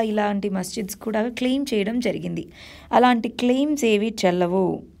 చాలా ఇలాంటి మస్జిద్స్ కూడా క్లెయిమ్ చేయడం జరిగింది. అలాంటి క్లెయిమ్స్ ఏవి చెల్లవు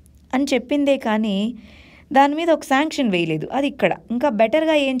అని చెప్పిందే కానీ దాని మీద ఒక శాంక్షన్ వేయలేదు. అది ఇక్కడ ఇంకా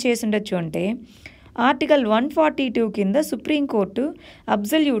బెటర్గా ఏం చేసి ఉండొచ్చు అంటే ఆర్టికల్ 142 కింద సుప్రీంకోర్టు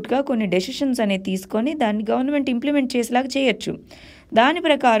అబ్సల్యూట్గా కొన్ని డెసిషన్స్ అనేది తీసుకొని దాన్ని గవర్నమెంట్ ఇంప్లిమెంట్ చేసేలాగా చేయొచ్చు. దాని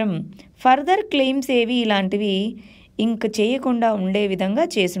ప్రకారం ఫర్దర్ క్లెయిమ్స్ ఏవి ఇలాంటివి ఇంక చేయకుండా ఉండే విధంగా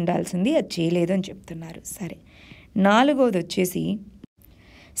చేసి ఉండాల్సింది, అది చేయలేదు అని చెప్తున్నారు. సరే, నాలుగోది వచ్చేసి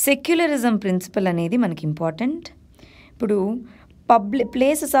సెక్యులరిజం ప్రిన్సిపల్ అనేది మనకి ఇంపార్టెంట్. ఇప్పుడు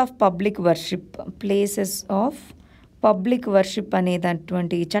ప్లేసెస్ ఆఫ్ పబ్లిక్ వర్షిప్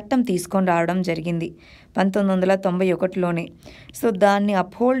అనేటటువంటి చట్టం తీసుకొని రావడం జరిగింది 1991లోనే. సో దాన్ని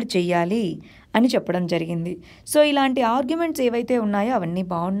అప్హోల్డ్ చేయాలి అని చెప్పడం జరిగింది. సో ఇలాంటి ఆర్గ్యుమెంట్స్ ఏవైతే ఉన్నాయో అవన్నీ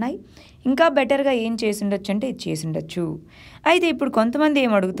బాగున్నాయి. ఇంకా బెటర్గా ఏం చేసిండొచ్చు అంటే ఇది చేసిండొచ్చు. అయితే ఇప్పుడు కొంతమంది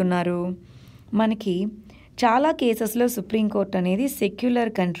ఏం అడుగుతున్నారు, మనకి చాలా కేసెస్లో సుప్రీంకోర్టు అనేది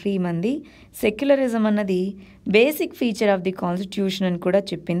సెక్యులర్ కంట్రీ మంది, సెక్యులరిజం అన్నది basic feature of the constitution అని కూడా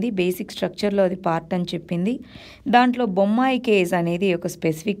చెప్పింది, బేసిక్ స్ట్రక్చర్లో అది పార్ట్ అని చెప్పింది. దాంట్లో బొమ్మాయి కేసు అనేది ఒక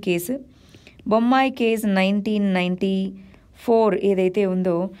స్పెసిఫిక్ కేసు. బొమ్మాయి కేసు 1994 ఏదైతే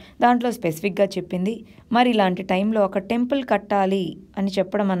ఉందో దాంట్లో స్పెసిఫిక్గా చెప్పింది. మరి ఇలాంటి టైంలో ఒక టెంపుల్ కట్టాలి అని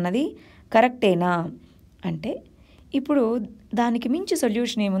చెప్పడం అన్నది కరెక్టేనా అంటే ఇప్పుడు దానికి మించి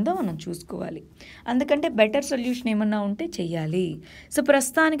సొల్యూషన్ ఏముందో మనం చూసుకోవాలి. అందుకంటే బెటర్ సొల్యూషన్ ఏమన్నా ఉంటే చెయ్యాలి. సో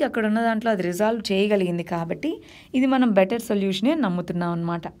ప్రస్తుతానికి అక్కడ ఉన్న దాంట్లో అది రిజాల్వ్ చేయగలిగింది కాబట్టి ఇది మనం బెటర్ సొల్యూషనే నమ్ముతున్నాం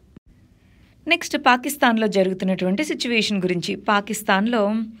అన్నమాట. నెక్స్ట్, పాకిస్తాన్లో జరుగుతున్నటువంటి సిచ్యువేషన్ గురించి. పాకిస్తాన్లో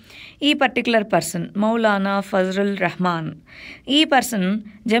ఈ పర్టికులర్ పర్సన్ మౌలానా ఫజలుర్ రెహమాన్, ఈ పర్సన్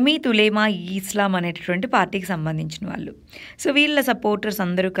జమీత్ ఉలేమా ఇస్లాం అనేటటువంటి పార్టీకి సంబంధించిన వాళ్ళు. సో వీళ్ళ సపోర్టర్స్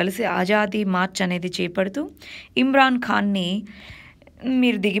అందరూ కలిసి ఆజాదీ మార్చ్ అనేది చేపడుతూ ఇమ్రాన్ ఖాన్ని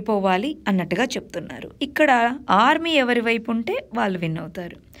మీరు దిగిపోవాలి అన్నట్టుగా చెప్తున్నారు. ఇక్కడ ఆర్మీ ఎవరి వైపు ఉంటే వాళ్ళు విన్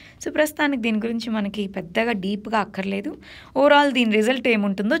అవుతారు. సో ప్రస్తుతానికి దీని గురించి మనకి పెద్దగా డీప్గా అక్కర్లేదు. ఓవరాల్ దీని రిజల్ట్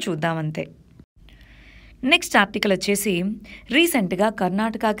ఏముంటుందో చూద్దామంతే. నెక్స్ట్ ఆర్టికల్ వచ్చేసి రీసెంట్గా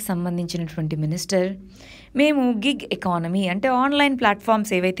కర్ణాటకకి సంబంధించినటువంటి మినిస్టర్ మేము గిగ్ ఎకానమీ అంటే ఆన్లైన్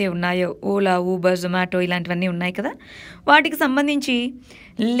ప్లాట్ఫామ్స్ ఏవైతే ఉన్నాయో ఓలా, ఊబర్, జొమాటో ఇలాంటివన్నీ ఉన్నాయి కదా, వాటికి సంబంధించి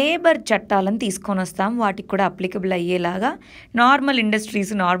లేబర్ చట్టాలను తీసుకొని వస్తాం, వాటికి కూడా అప్లికబుల్ అయ్యేలాగా నార్మల్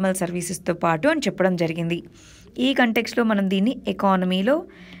ఇండస్ట్రీస్, నార్మల్ సర్వీసెస్తో పాటు అని చెప్పడం జరిగింది. ఈ కంటెక్స్లో మనం దీన్ని ఎకానమీలో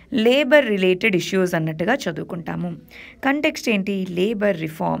లేబర్ రిలేటెడ్ ఇష్యూస్ అన్నట్టుగా చదువుకుంటాము. కంటెక్స్ట్ ఏంటి, లేబర్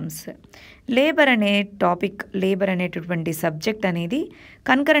రిఫార్మ్స్. లేబర్ అనే టాపిక్, లేబర్ అనేటటువంటి సబ్జెక్ట్ అనేది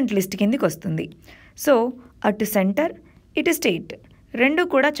కన్కరెంట్ లిస్ట్ కిందకి వస్తుంది. సో అటు సెంటర్ ఇటు స్టేట్ రెండు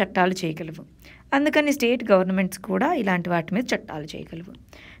కూడా చట్టాలు చేయగలవు. అందుకని స్టేట్ గవర్నమెంట్స్ కూడా ఇలాంటి వాటి మీద చట్టాలు చేయగలవు.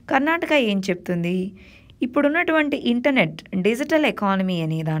 కర్ణాటక ఏం చెప్తుంది, ఇప్పుడున్నటువంటి ఇంటర్నెట్ డిజిటల్ ఎకానమీ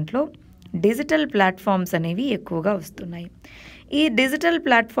అనే దాంట్లో డిజిటల్ ప్లాట్ఫామ్స్ అనేవి ఎక్కువగా వస్తున్నాయి. ఈ డిజిటల్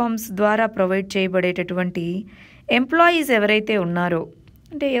ప్లాట్ఫామ్స్ ద్వారా ప్రొవైడ్ చేయబడేటటువంటి ఎంప్లాయీస్ ఎవరైతే ఉన్నారో,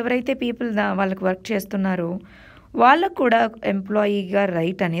 అంటే ఎవరైతే పీపుల్ వాళ్ళకి వర్క్ చేస్తున్నారో వాళ్ళకు కూడా ఎంప్లాయీగా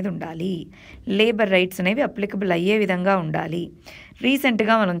రైట్ అనేది ఉండాలి. లేబర్ రైట్స్ అనేవి అప్లికబుల్ అయ్యే విధంగా ఉండాలి.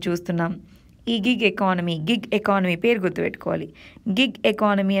 రీసెంట్గా మనం చూస్తున్నాం ఈ గిగ్ ఎకానమీ పేరు గుర్తుపెట్టుకోవాలి. గిగ్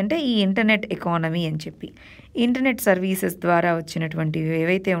ఎకానమీ అంటే ఈ ఇంటర్నెట్ ఎకానమీ అని చెప్పి, ఇంటర్నెట్ సర్వీసెస్ ద్వారా వచ్చినటువంటివి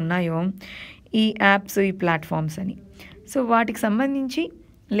ఏవైతే ఉన్నాయో ఈ యాప్స్, ఈ ప్లాట్ఫామ్స్ అని. సో వాటికి సంబంధించి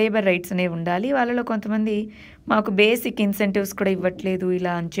లేబర్ రైట్స్ అనేవి ఉండాలి. వాళ్ళలో కొంతమంది మాకు బేసిక్ ఇన్సెంటివ్స్ కూడా ఇవ్వట్లేదు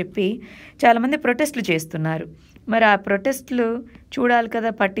ఇలా అని చెప్పి చాలామంది ప్రొటెస్ట్లు చేస్తున్నారు. మరి ఆ ప్రొటెస్ట్లు చూడాలి కదా,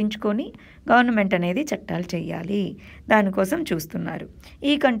 పట్టించుకొని గవర్నమెంట్ అనేది చట్టాలు చేయాలి, దానికోసం చూస్తున్నారు.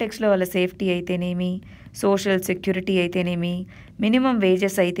 ఈ కంటెక్స్లో వాళ్ళ సేఫ్టీ అయితేనేమి, సోషల్ సెక్యూరిటీ అయితేనేమి, మినిమం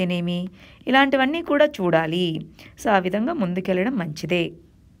వేజెస్ అయితేనేమి, ఇలాంటివన్నీ కూడా చూడాలి. సో ఆ విధంగా ముందుకెళ్ళడం మంచిదే.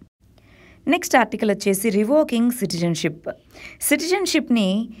 నెక్స్ట్ ఆర్టికల్ వచ్చేసి రివోకింగ్ సిటిజన్షిప్ని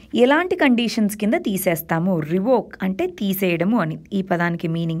ఎలాంటి కండిషన్స్ కింద తీసేస్తాము. రివోక్ అంటే తీసేయడము అని ఈ పదానికి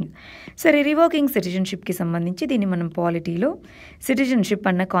మీనింగ్. సరే, రివోకింగ్ సిటిజన్షిప్కి సంబంధించి దీన్ని మనం పాలిటీలో సిటిజన్షిప్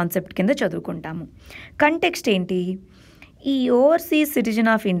అన్న కాన్సెప్ట్ కింద చదువుకుంటాము. కంటెక్స్ట్ ఏంటి? ఈ ఓవర్సీస్ సిటిజన్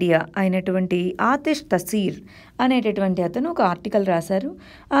ఆఫ్ ఇండియా అయినటువంటి ఆతిష్ తసీర్ అనేటటువంటి అతను ఒక ఆర్టికల్ రాశారు.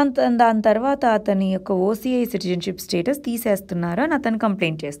 దాని తర్వాత అతని యొక్క ఓసీఐ సిటిజన్షిప్ స్టేటస్ తీసేస్తున్నారు అని అతను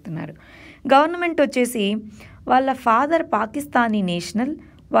కంప్లైంట్ చేస్తున్నారు. గవర్నమెంట్ వచ్చేసి వాళ్ళ ఫాదర్ పాకిస్తానీ నేషనల్,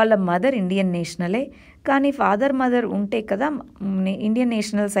 వాళ్ళ మదర్ ఇండియన్ నేషనలే, కానీ ఫాదర్ మదర్ ఉంటే కదా, ఇండియన్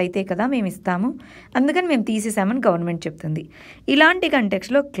నేషనల్స్ అయితే కదా మేము ఇస్తాము, అందుకని మేము తీసేసామని గవర్నమెంట్ చెప్తుంది. ఇలాంటి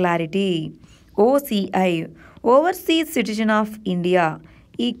కంటెక్స్లో clarity, OCI overseas citizen of India,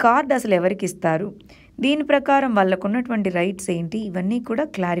 ఈ కార్డు అసలు ఎవరికి ఇస్తారు, దీని ప్రకారం వాళ్ళకు ఉన్నటువంటి రైట్స్ ఏంటి, ఇవన్నీ కూడా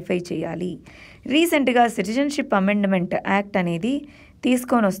క్లారిఫై చేయాలి. రీసెంట్గా సిటిజన్షిప్ అమెండ్మెంట్ యాక్ట్ అనేది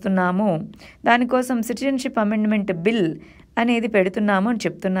తీసుకొని వస్తున్నాము, దానికోసం సిటిజన్షిప్ అమెండ్మెంట్ బిల్ అనేది పెడుతున్నాము అని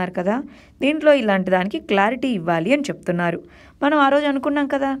చెప్తున్నారు కదా, దీంట్లో ఇలాంటి దానికి క్లారిటీ ఇవ్వాలి అని చెప్తున్నారు. మనం ఆ రోజు అనుకున్నాం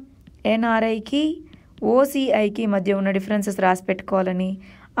కదా ఎన్ఆర్ఐకి ఓసీఐకి మధ్య ఉన్న డిఫరెన్సెస్ రాసి పెట్టుకోవాలని,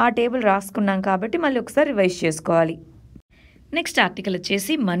 ఆ టేబుల్ రాసుకున్నాం కాబట్టి మళ్ళీ ఒకసారి రివైజ్ చేసుకోవాలి. నెక్స్ట్ ఆర్టికల్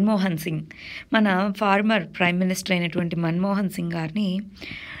వచ్చేసి మన్మోహన్ సింగ్, మన ఫార్మర్ ప్రైమ్ మినిస్టర్ అయినటువంటి మన్మోహన్ సింగ్ గారిని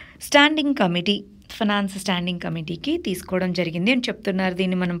స్టాండింగ్ కమిటీ, ఫైనాన్స్ స్టాండింగ్ కమిటీకి తీసుకోవడం జరిగింది అని చెప్తున్నారు.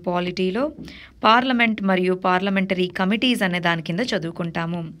 దీన్ని మనం పాలిటీలో పార్లమెంట్ మరియు పార్లమెంటరీ కమిటీస్ అనే దాని కింద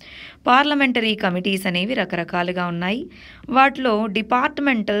చదువుకుంటాము. పార్లమెంటరీ కమిటీస్ అనేవి రకరకాలుగా ఉన్నాయి. వాటిలో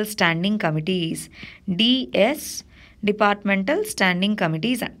departmental standing committees, departmental standing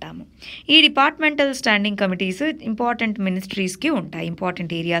committees అంటాము. ఈ డిపార్ట్మెంటల్ స్టాండింగ్ కమిటీస్ ఇంపార్టెంట్ మినిస్ట్రీస్కి ఉంటాయి,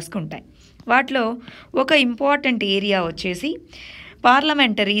 ఇంపార్టెంట్ ఏరియాస్కి ఉంటాయి. వాటిలో ఒక ఇంపార్టెంట్ ఏరియా వచ్చేసి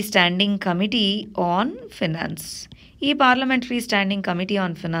parliamentary standing committee on finance. ఈ పార్లమెంటరీ స్టాండింగ్ కమిటీ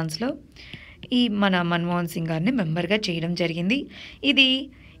ఆన్ ఫినాన్స్లో మన మన్మోహన్ సింగ్ గారిని మెంబర్గా చేయడం జరిగింది. ఇది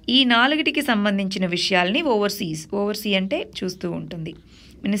ఈ 4కి సంబంధించిన విషయాల్ని ఓవర్సీ అంటే చూస్తూ ఉంటుంది.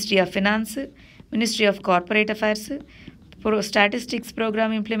 Ministry of finance, ministry of corporate affairs, statistics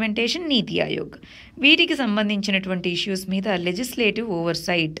programme implementation, నీతి ఆయోగ్, వీటికి సంబంధించినటువంటి ఇష్యూస్ మీద లెజిస్లేటివ్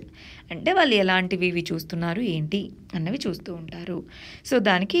ఓవర్సైట్ అంటే వాళ్ళు ఎలాంటివి చూస్తున్నారు ఏంటి అన్నవి చూస్తూ ఉంటారు. సో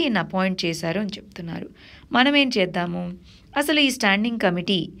దానికి ఈయన అపాయింట్ చేశారు అని చెప్తున్నారు. మనం ఏం చేద్దాము, అసలు ఈ స్టాండింగ్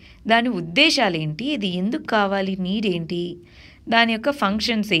కమిటీ దాని ఉద్దేశాలు ఏంటి, ఇది ఎందుకు కావాలి, నీడ్ ఏంటి, దాని యొక్క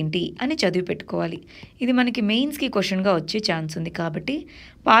ఫంక్షన్స్ ఏంటి అని చదివి పెట్టుకోవాలి. ఇది మనకి మెయిన్స్కి క్వశ్చన్గా వచ్చే ఛాన్స్ ఉంది కాబట్టి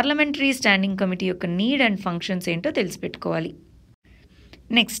పార్లమెంటరీ స్టాండింగ్ కమిటీ యొక్క నీడ్ అండ్ ఫంక్షన్స్ ఏంటో తెలిసిపెట్టుకోవాలి.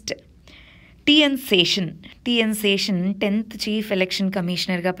 Next TN Seshan 10th chief election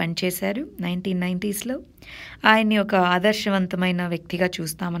కమిషనర్గా పనిచేశారు 1990sలో. ఆయన్ని ఒక ఆదర్శవంతమైన వ్యక్తిగా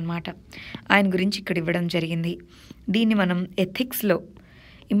చూస్తామన్నమాట. ఆయన గురించి ఇక్కడ ఇవ్వడం జరిగింది. దీన్ని మనం ఎథిక్స్లో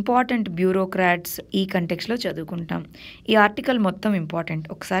ఇంపార్టెంట్ బ్యూరోక్రాట్స్ ఈ కంటెక్స్లో చదువుకుంటాం. ఈ ఆర్టికల్ మొత్తం ఇంపార్టెంట్,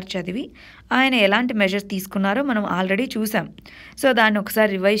 ఒకసారి చదివి ఆయన ఎలాంటి మెజర్స్ తీసుకున్నారో మనం ఆల్రెడీ చూసాం. సో దాన్ని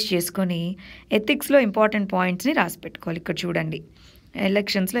ఒకసారి రివైజ్ చేసుకొని ఎథిక్స్లో ఇంపార్టెంట్ పాయింట్స్ని రాసి పెట్టుకోవాలి. ఇక్కడ చూడండి,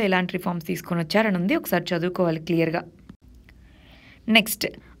 ఎలక్షన్స్లో ఎలాంటి రిఫార్మ్స్ తీసుకొని వచ్చారని ఉంది, ఒకసారి చదువుకోవాలి క్లియర్గా. నెక్స్ట్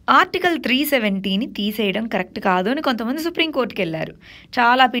ఆర్టికల్ 370ని తీసేయడం కరెక్ట్ కాదు అని కొంతమంది సుప్రీంకోర్టుకి వెళ్ళారు.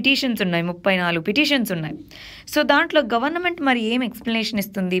 చాలా పిటిషన్స్ ఉన్నాయి, 34 పిటిషన్స్ ఉన్నాయి. సో దాంట్లో గవర్నమెంట్ మరి ఏం ఎక్స్ప్లెనేషన్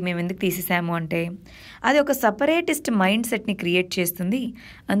ఇస్తుంది, మేము ఎందుకు తీసేసాము అంటే, అది ఒక సపరేటిస్ట్ మైండ్ సెట్ని క్రియేట్ చేస్తుంది,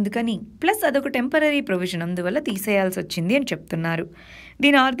 అందుకని ప్లస్ అదొక టెంపరీ ప్రొవిజన్, అందువల్ల తీసేయాల్సి వచ్చింది అని చెప్తున్నారు.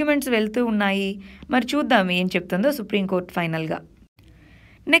 దీని ఆర్గ్యుమెంట్స్ వెళ్తూ ఉన్నాయి, మరి చూద్దాం ఏం చెప్తుందో సుప్రీంకోర్టు ఫైనల్గా.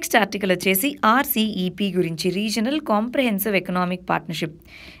 నెక్స్ట్ ఆర్టికల్ వచ్చేసి ఆర్సీఈపీ గురించి, రీజనల్ కాంప్రహెన్సివ్ ఎకనామిక్ పార్ట్నర్షిప్.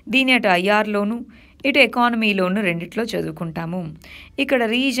 దీని అటు ఐఆర్లోను ఇటు ఎకానమీలోను రెండిట్లో చదువుకుంటాము. ఇక్కడ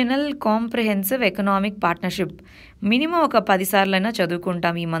regional comprehensive economic partnership minimum ఒక 10 సార్లైనా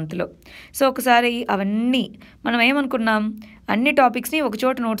చదువుకుంటాం ఈ మంత్లో. సో ఒకసారి అవన్నీ మనం ఏమనుకున్నాం, అన్ని టాపిక్స్ని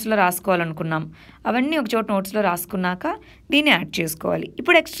ఒకచోట నోట్స్లో రాసుకోవాలనుకున్నాం. అవన్నీ ఒకచోట నోట్స్లో రాసుకున్నాక దీన్ని యాడ్ చేసుకోవాలి.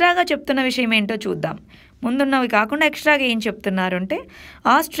 ఇప్పుడు ఎక్స్ట్రాగా చెప్తున్న విషయం ఏంటో చూద్దాం. ముందున్నవి కాకుండా ఎక్స్ట్రాగా ఏం చెప్తున్నారు అంటే,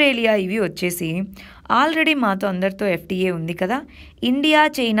 ఆస్ట్రేలియా ఇవి వచ్చేసి ఆల్రెడీ మాతో అందరితో ఎఫ్టీఏ ఉంది కదా, India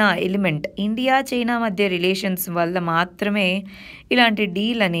China element, India China మధ్య రిలేషన్స్ వల్ల మాత్రమే ఇలాంటి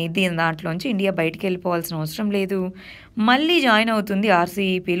డీల్ అనేది దాంట్లోంచి ఇండియా బయటికి వెళ్ళిపోవాల్సిన అవసరం లేదు, మళ్ళీ జాయిన్ అవుతుంది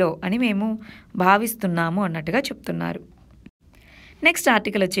ఆర్సీఈపీలో అని మేము భావిస్తున్నాము అన్నట్టుగా చెప్తున్నారు. నెక్స్ట్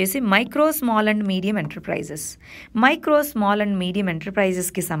ఆర్టికల్ వచ్చేసి micro small and medium enterprises. Micro small and medium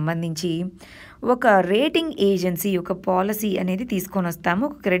ఎంటర్ప్రైజెస్కి సంబంధించి ఒక రేటింగ్ ఏజెన్సీ, ఒక పాలసీ అనేది తీసుకొని వస్తాము,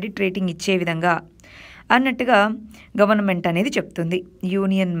 ఒక క్రెడిట్ రేటింగ్ ఇచ్చే విధంగా అన్నట్టుగా గవర్నమెంట్ అనేది చెప్తుంది.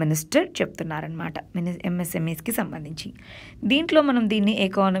 యూనియన్ మినిస్టర్ చెప్తున్నారనమాట ఎంఎస్ఎంఈస్కి సంబంధించి. దీంట్లో మనం దీన్ని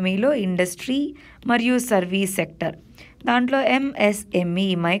ఎకానమీలో ఇండస్ట్రీ మరియు సర్వీస్ సెక్టర్ దాంట్లో MSME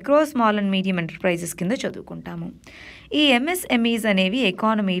micro small and medium enterprises కింద చదువుకుంటాము. ఈ ఎంఎస్ఎంఈస్ అనేవి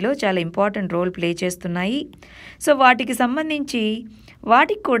ఎకానమీలో చాలా ఇంపార్టెంట్ రోల్ ప్లే చేస్తున్నాయి. సో వాటికి సంబంధించి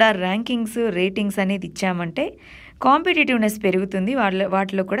వాటికి కూడా ర్యాంకింగ్స్ రేటింగ్స్ అనేది ఇచ్చామంటే కాంపిటేటివ్నెస్ పెరుగుతుంది,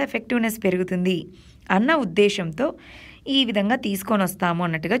 వాటిలో కూడా ఎఫెక్టివ్నెస్ పెరుగుతుంది అన్న ఉద్దేశంతో ఈ విధంగా తీసుకొని వస్తాము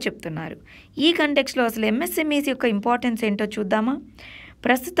అన్నట్టుగా చెప్తున్నారు. ఈ కంటెక్స్లో అసలు ఎంఎస్ఎంఈస్ యొక్క ఇంపార్టెన్స్ ఏంటో చూద్దామా.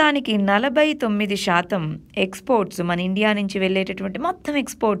 ప్రస్తుతానికి 49% ఎక్స్పోర్ట్స్ మన ఇండియా నుంచి వెళ్ళేటటువంటి మొత్తం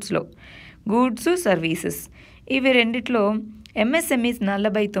ఎక్స్పోర్ట్స్లో గూడ్స్ సర్వీసెస్ ఇవి రెండిట్లో ఎంఎస్ఎంఈస్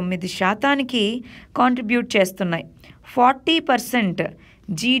 49% కాంట్రిబ్యూట్ చేస్తున్నాయి. 40%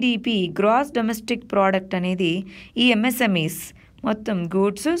 జీడిపి గ్రాస్ డొమెస్టిక్ ప్రోడక్ట్ అనేది ఈ ఎంఎస్ఎంఈస్ మొత్తం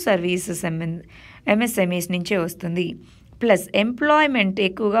గూడ్స్ సర్వీసెస్ ఎంఎస్ఎంఈస్ నుంచే వస్తుంది. ప్లస్ ఎంప్లాయ్మెంట్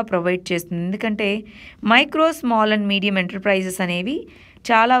ఎక్కువగా ప్రొవైడ్ చేస్తుంది. ఎందుకంటే micro small and medium enterprises అనేవి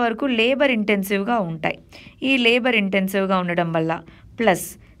చాలా వరకు లేబర్ ఇంటెన్సివ్గా ఉంటాయి. ఈ లేబర్ ఇంటెన్సివ్గా ఉండడం వల్ల ప్లస్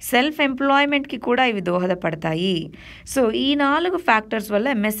సెల్ఫ్ ఎంప్లాయ్మెంట్కి కూడా ఇవి దోహదపడతాయి. సో ఈ 4 ఫ్యాక్టర్స్ వల్ల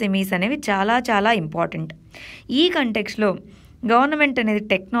ఎంఎస్ఎంఈస్ అనేవి చాలా చాలా ఇంపార్టెంట్. ఈ కంటెక్స్లో గవర్నమెంట్ అనేది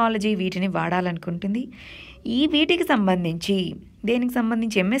టెక్నాలజీ వీటిని వాడాలనుకుంటుంది. వీటికి సంబంధించి దేనికి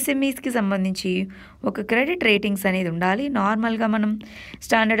సంబంధించి ఎంఎస్ఎంఈస్కి సంబంధించి ఒక క్రెడిట్ రేటింగ్స్ అనేది ఉండాలి. నార్మల్గా మనం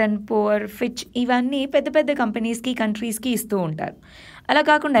స్టాండర్డ్ అండ్ పువర్, ఫిచ్ ఇవన్నీ పెద్ద పెద్ద కంపెనీస్కి కంట్రీస్కి ఇస్తూ ఉంటారు. అలా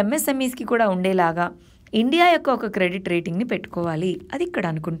కాకుండా ఎంఎస్ఎంఈస్కి కూడా ఉండేలాగా ఇండియా యొక్క ఒక క్రెడిట్ రేటింగ్ని పెట్టుకోవాలి, అది ఇక్కడ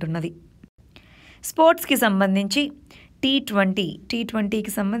అనుకుంటున్నది. స్పోర్ట్స్కి సంబంధించి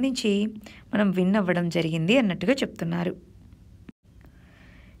టీ20కి సంబంధించి మనం విన్ అవ్వడం జరిగింది అన్నట్టుగా చెప్తున్నారు.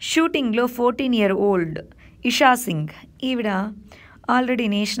 షూటింగ్లో 14-year-old ఇషా సింగ్ ఈవిడ already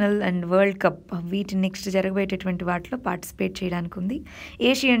national and world cup వీటి నెక్స్ట్ జరగబోయేటటువంటి వాటిలో పార్టిసిపేట్ చేయడానికి ఉంది.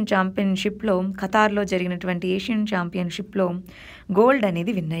 ఏషియన్ ఛాంపియన్షిప్లో ఖతార్లో జరిగినటువంటి ఏషియన్ ఛాంపియన్షిప్లో గోల్డ్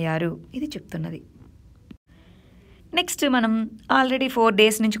అనేది విన్ అయ్యారు, ఇది చెప్తున్నది. నెక్స్ట్ మనం ఆల్రెడీ 4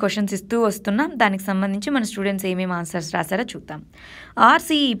 days నుంచి క్వశ్చన్స్ ఇస్తూ వస్తున్నాం. దానికి సంబంధించి మన స్టూడెంట్స్ ఏమేమి ఆన్సర్స్ రాశారో చూద్దాం.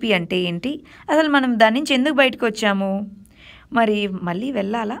 ఆర్సీఈపీ అంటే ఏంటి, అసలు మనం దాని నుంచి ఎందుకు బయటకు వచ్చాము, మరి మళ్ళీ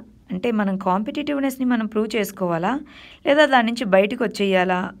వెళ్ళాలా అంటే మనం కాంపిటేటివ్నెస్ని మనం ప్రూవ్ చేసుకోవాలా లేదా దాని నుంచి బయటకు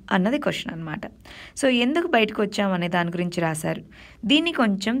వచ్చేయాలా అన్నది క్వశ్చన్ అనమాట. సో ఎందుకు బయటకు వచ్చామనే దాని గురించి రాశారు. దీన్ని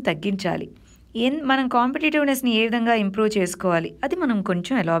కొంచెం తగ్గించాలి, మనం కాంపిటేటివ్నెస్ని ఏ విధంగా ఇంప్రూవ్ చేసుకోవాలి అది మనం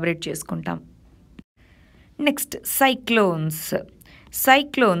కొంచెం ఎలాబరేట్ చేసుకుంటాం. నెక్స్ట్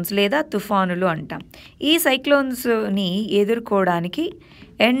సైక్లోన్స్ లేదా తుఫానులు అంటాం. ఈ సైక్లోన్స్ని ఎదుర్కోవడానికి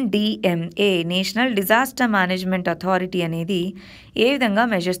NDMA national disaster management authority అనేది ఏ విధంగా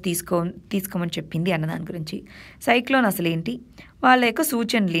మెజర్స్ తీసుకోమని చెప్పింది అన్న దాని గురించి, సైక్లోన్ అసలు ఏంటి, వాళ్ళ యొక్క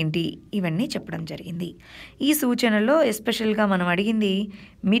సూచనలు ఏంటి, ఇవన్నీ చెప్పడం జరిగింది. ఈ సూచనలో ఎస్పెషల్గా మనం అడిగింది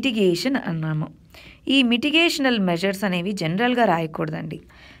మిటిగేషన్ అన్నాము. ఈ మిటిగేషనల్ మెజర్స్ అనేవి జనరల్గా రాయకూడదండి.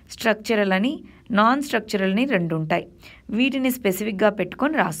 స్ట్రక్చరల్ అని నాన్ స్ట్రక్చరల్ అని 2 ఉంటాయి. వీటిని స్పెసిఫిక్గా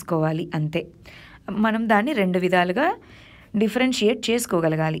పెట్టుకొని రాసుకోవాలి అంతే. మనం దాన్ని 2 విధాలుగా differentiate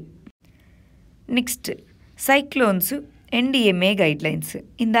చేసుకోగలగాలి. Next cyclones NDMA guidelines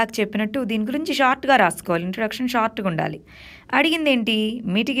ఇందాక చెప్పినట్టు దీని గురించి షార్ట్గా రాసుకోవాలి, ఇంట్రొడక్షన్ షార్ట్గా ఉండాలి. అడిగింది ఏంటి,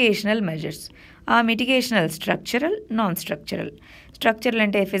 మిటిగేషనల్ మెజర్స్. ఆ మిటిగేషనల్ స్ట్రక్చరల్ నాన్ స్ట్రక్చరల్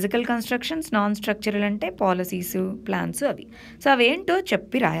అంటే ఫిజికల్ కన్స్ట్రక్షన్స్, నాన్ స్ట్రక్చరల్ అంటే పాలసీస్ ప్లాన్స్ అవి. సో అవేంటో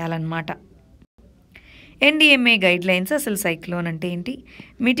చెప్పి రాయాలన్నమాట. NDMA గైడ్లైన్స్ అసలు సైక్లోన్ అంటే ఏంటి,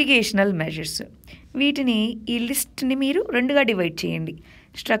 మిటిగేషనల్ మెజర్స్. వీటిని ఈ లిస్ట్ని మీరు 2గా డివైడ్ చేయండి,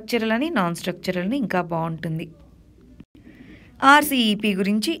 స్ట్రక్చరల్ అని నాన్ స్ట్రక్చరల్ అని, ఇంకా బాగుంటుంది. ఆర్సీఈపీ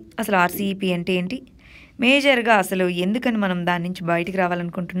గురించి, అసలు ఆర్సీఈపీ అంటే ఏంటి, మేజర్గా అసలు ఎందుకని మనం దాని నుంచి బయటికి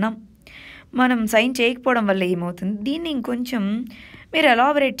రావాలనుకుంటున్నాం, మనం సైన్ చేయకపోవడం వల్ల ఏమవుతుంది, దీన్ని ఇంకొంచెం మీరు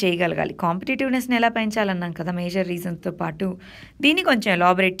ఎలాబరేట్ చేయగలగాలి. కాంపిటేటివ్నెస్ని ఎలా పెంచాలన్నాం కదా మేజర్ రీజన్స్తో పాటు, దీన్ని కొంచెం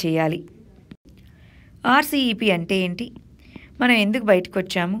ఎలాబరేట్ చేయాలి. ఆర్సీఈపీ అంటే ఏంటి, మనం ఎందుకు బయటకు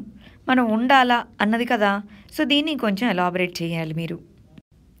వచ్చాము, మనం ఉండాలా అన్నది కదా. సో దీన్ని కొంచెం ఎలాబరేట్ చేయాలి మీరు.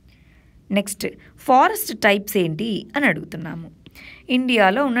 నెక్స్ట్ ఫారెస్ట్ టైప్స్ ఏంటి అని అడుగుతున్నాము.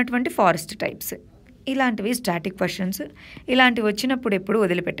 ఇండియాలో ఉన్నటువంటి ఫారెస్ట్ టైప్స్ ఇలాంటివి స్టాటిక్ క్వశ్చన్స్, ఇలాంటివి వచ్చినప్పుడు ఎప్పుడు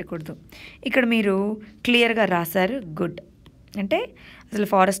వదిలిపెట్టకూడదు. ఇక్కడ మీరు క్లియర్గా రాశారు గుడ్ అంటే అసలు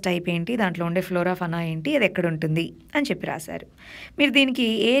ఫారెస్ట్ టైప్ ఏంటి, దాంట్లో ఉండే ఫ్లోరా ఫనా ఏంటి, అది ఎక్కడ ఉంటుంది అని చెప్పి రాశారు. మీరు దీనికి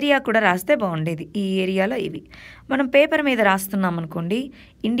ఏరియా కూడా రాస్తే బాగుండేది. ఈ ఏరియాలో ఇవి మనం పేపర్ మీద రాస్తున్నాం అనుకోండి,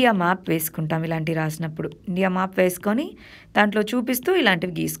 ఇండియా మ్యాప్ వేసుకుంటాం. ఇలాంటివి రాసినప్పుడు ఇండియా మ్యాప్ వేసుకొని దాంట్లో చూపిస్తూ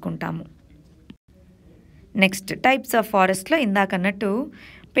ఇలాంటివి గీసుకుంటాము. నెక్స్ట్ టైప్స్ ఆఫ్ ఫారెస్ట్లో ఇందాకన్నట్టు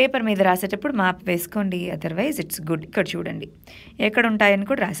పేపర్ మీద రాసేటప్పుడు మ్యాప్ వేసుకోండి, అదర్వైజ్ ఇట్స్ గుడ్. ఇక్కడ చూడండి ఎక్కడ ఉంటాయని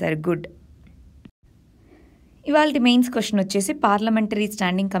కూడా రాశారు గుడ్. ఇవాళ మెయిన్స్ క్వశ్చన్ వచ్చేసి పార్లమెంటరీ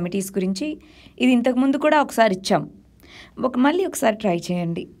స్టాండింగ్ కమిటీస్ గురించి. ఇది ఇంతకుముందు కూడా ఒకసారి ఇచ్చాం, మళ్ళీ ఒకసారి ట్రై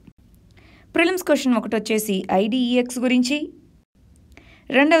చేయండి. ప్రిలిమ్స్ క్వశ్చన్ ఒకటి వచ్చేసి ఐడిఈఎక్స్ గురించి,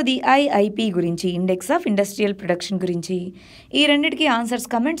 రెండవది ఐఐపి గురించి, ఇండెక్స్ ఆఫ్ ఇండస్ట్రియల్ ప్రొడక్షన్ గురించి. ఈ రెండింటికి ఆన్సర్స్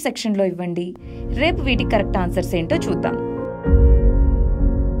కమెంట్ సెక్షన్లో ఇవ్వండి. రేపు వీటికి కరెక్ట్ ఆన్సర్స్ ఏంటో చూద్దాం.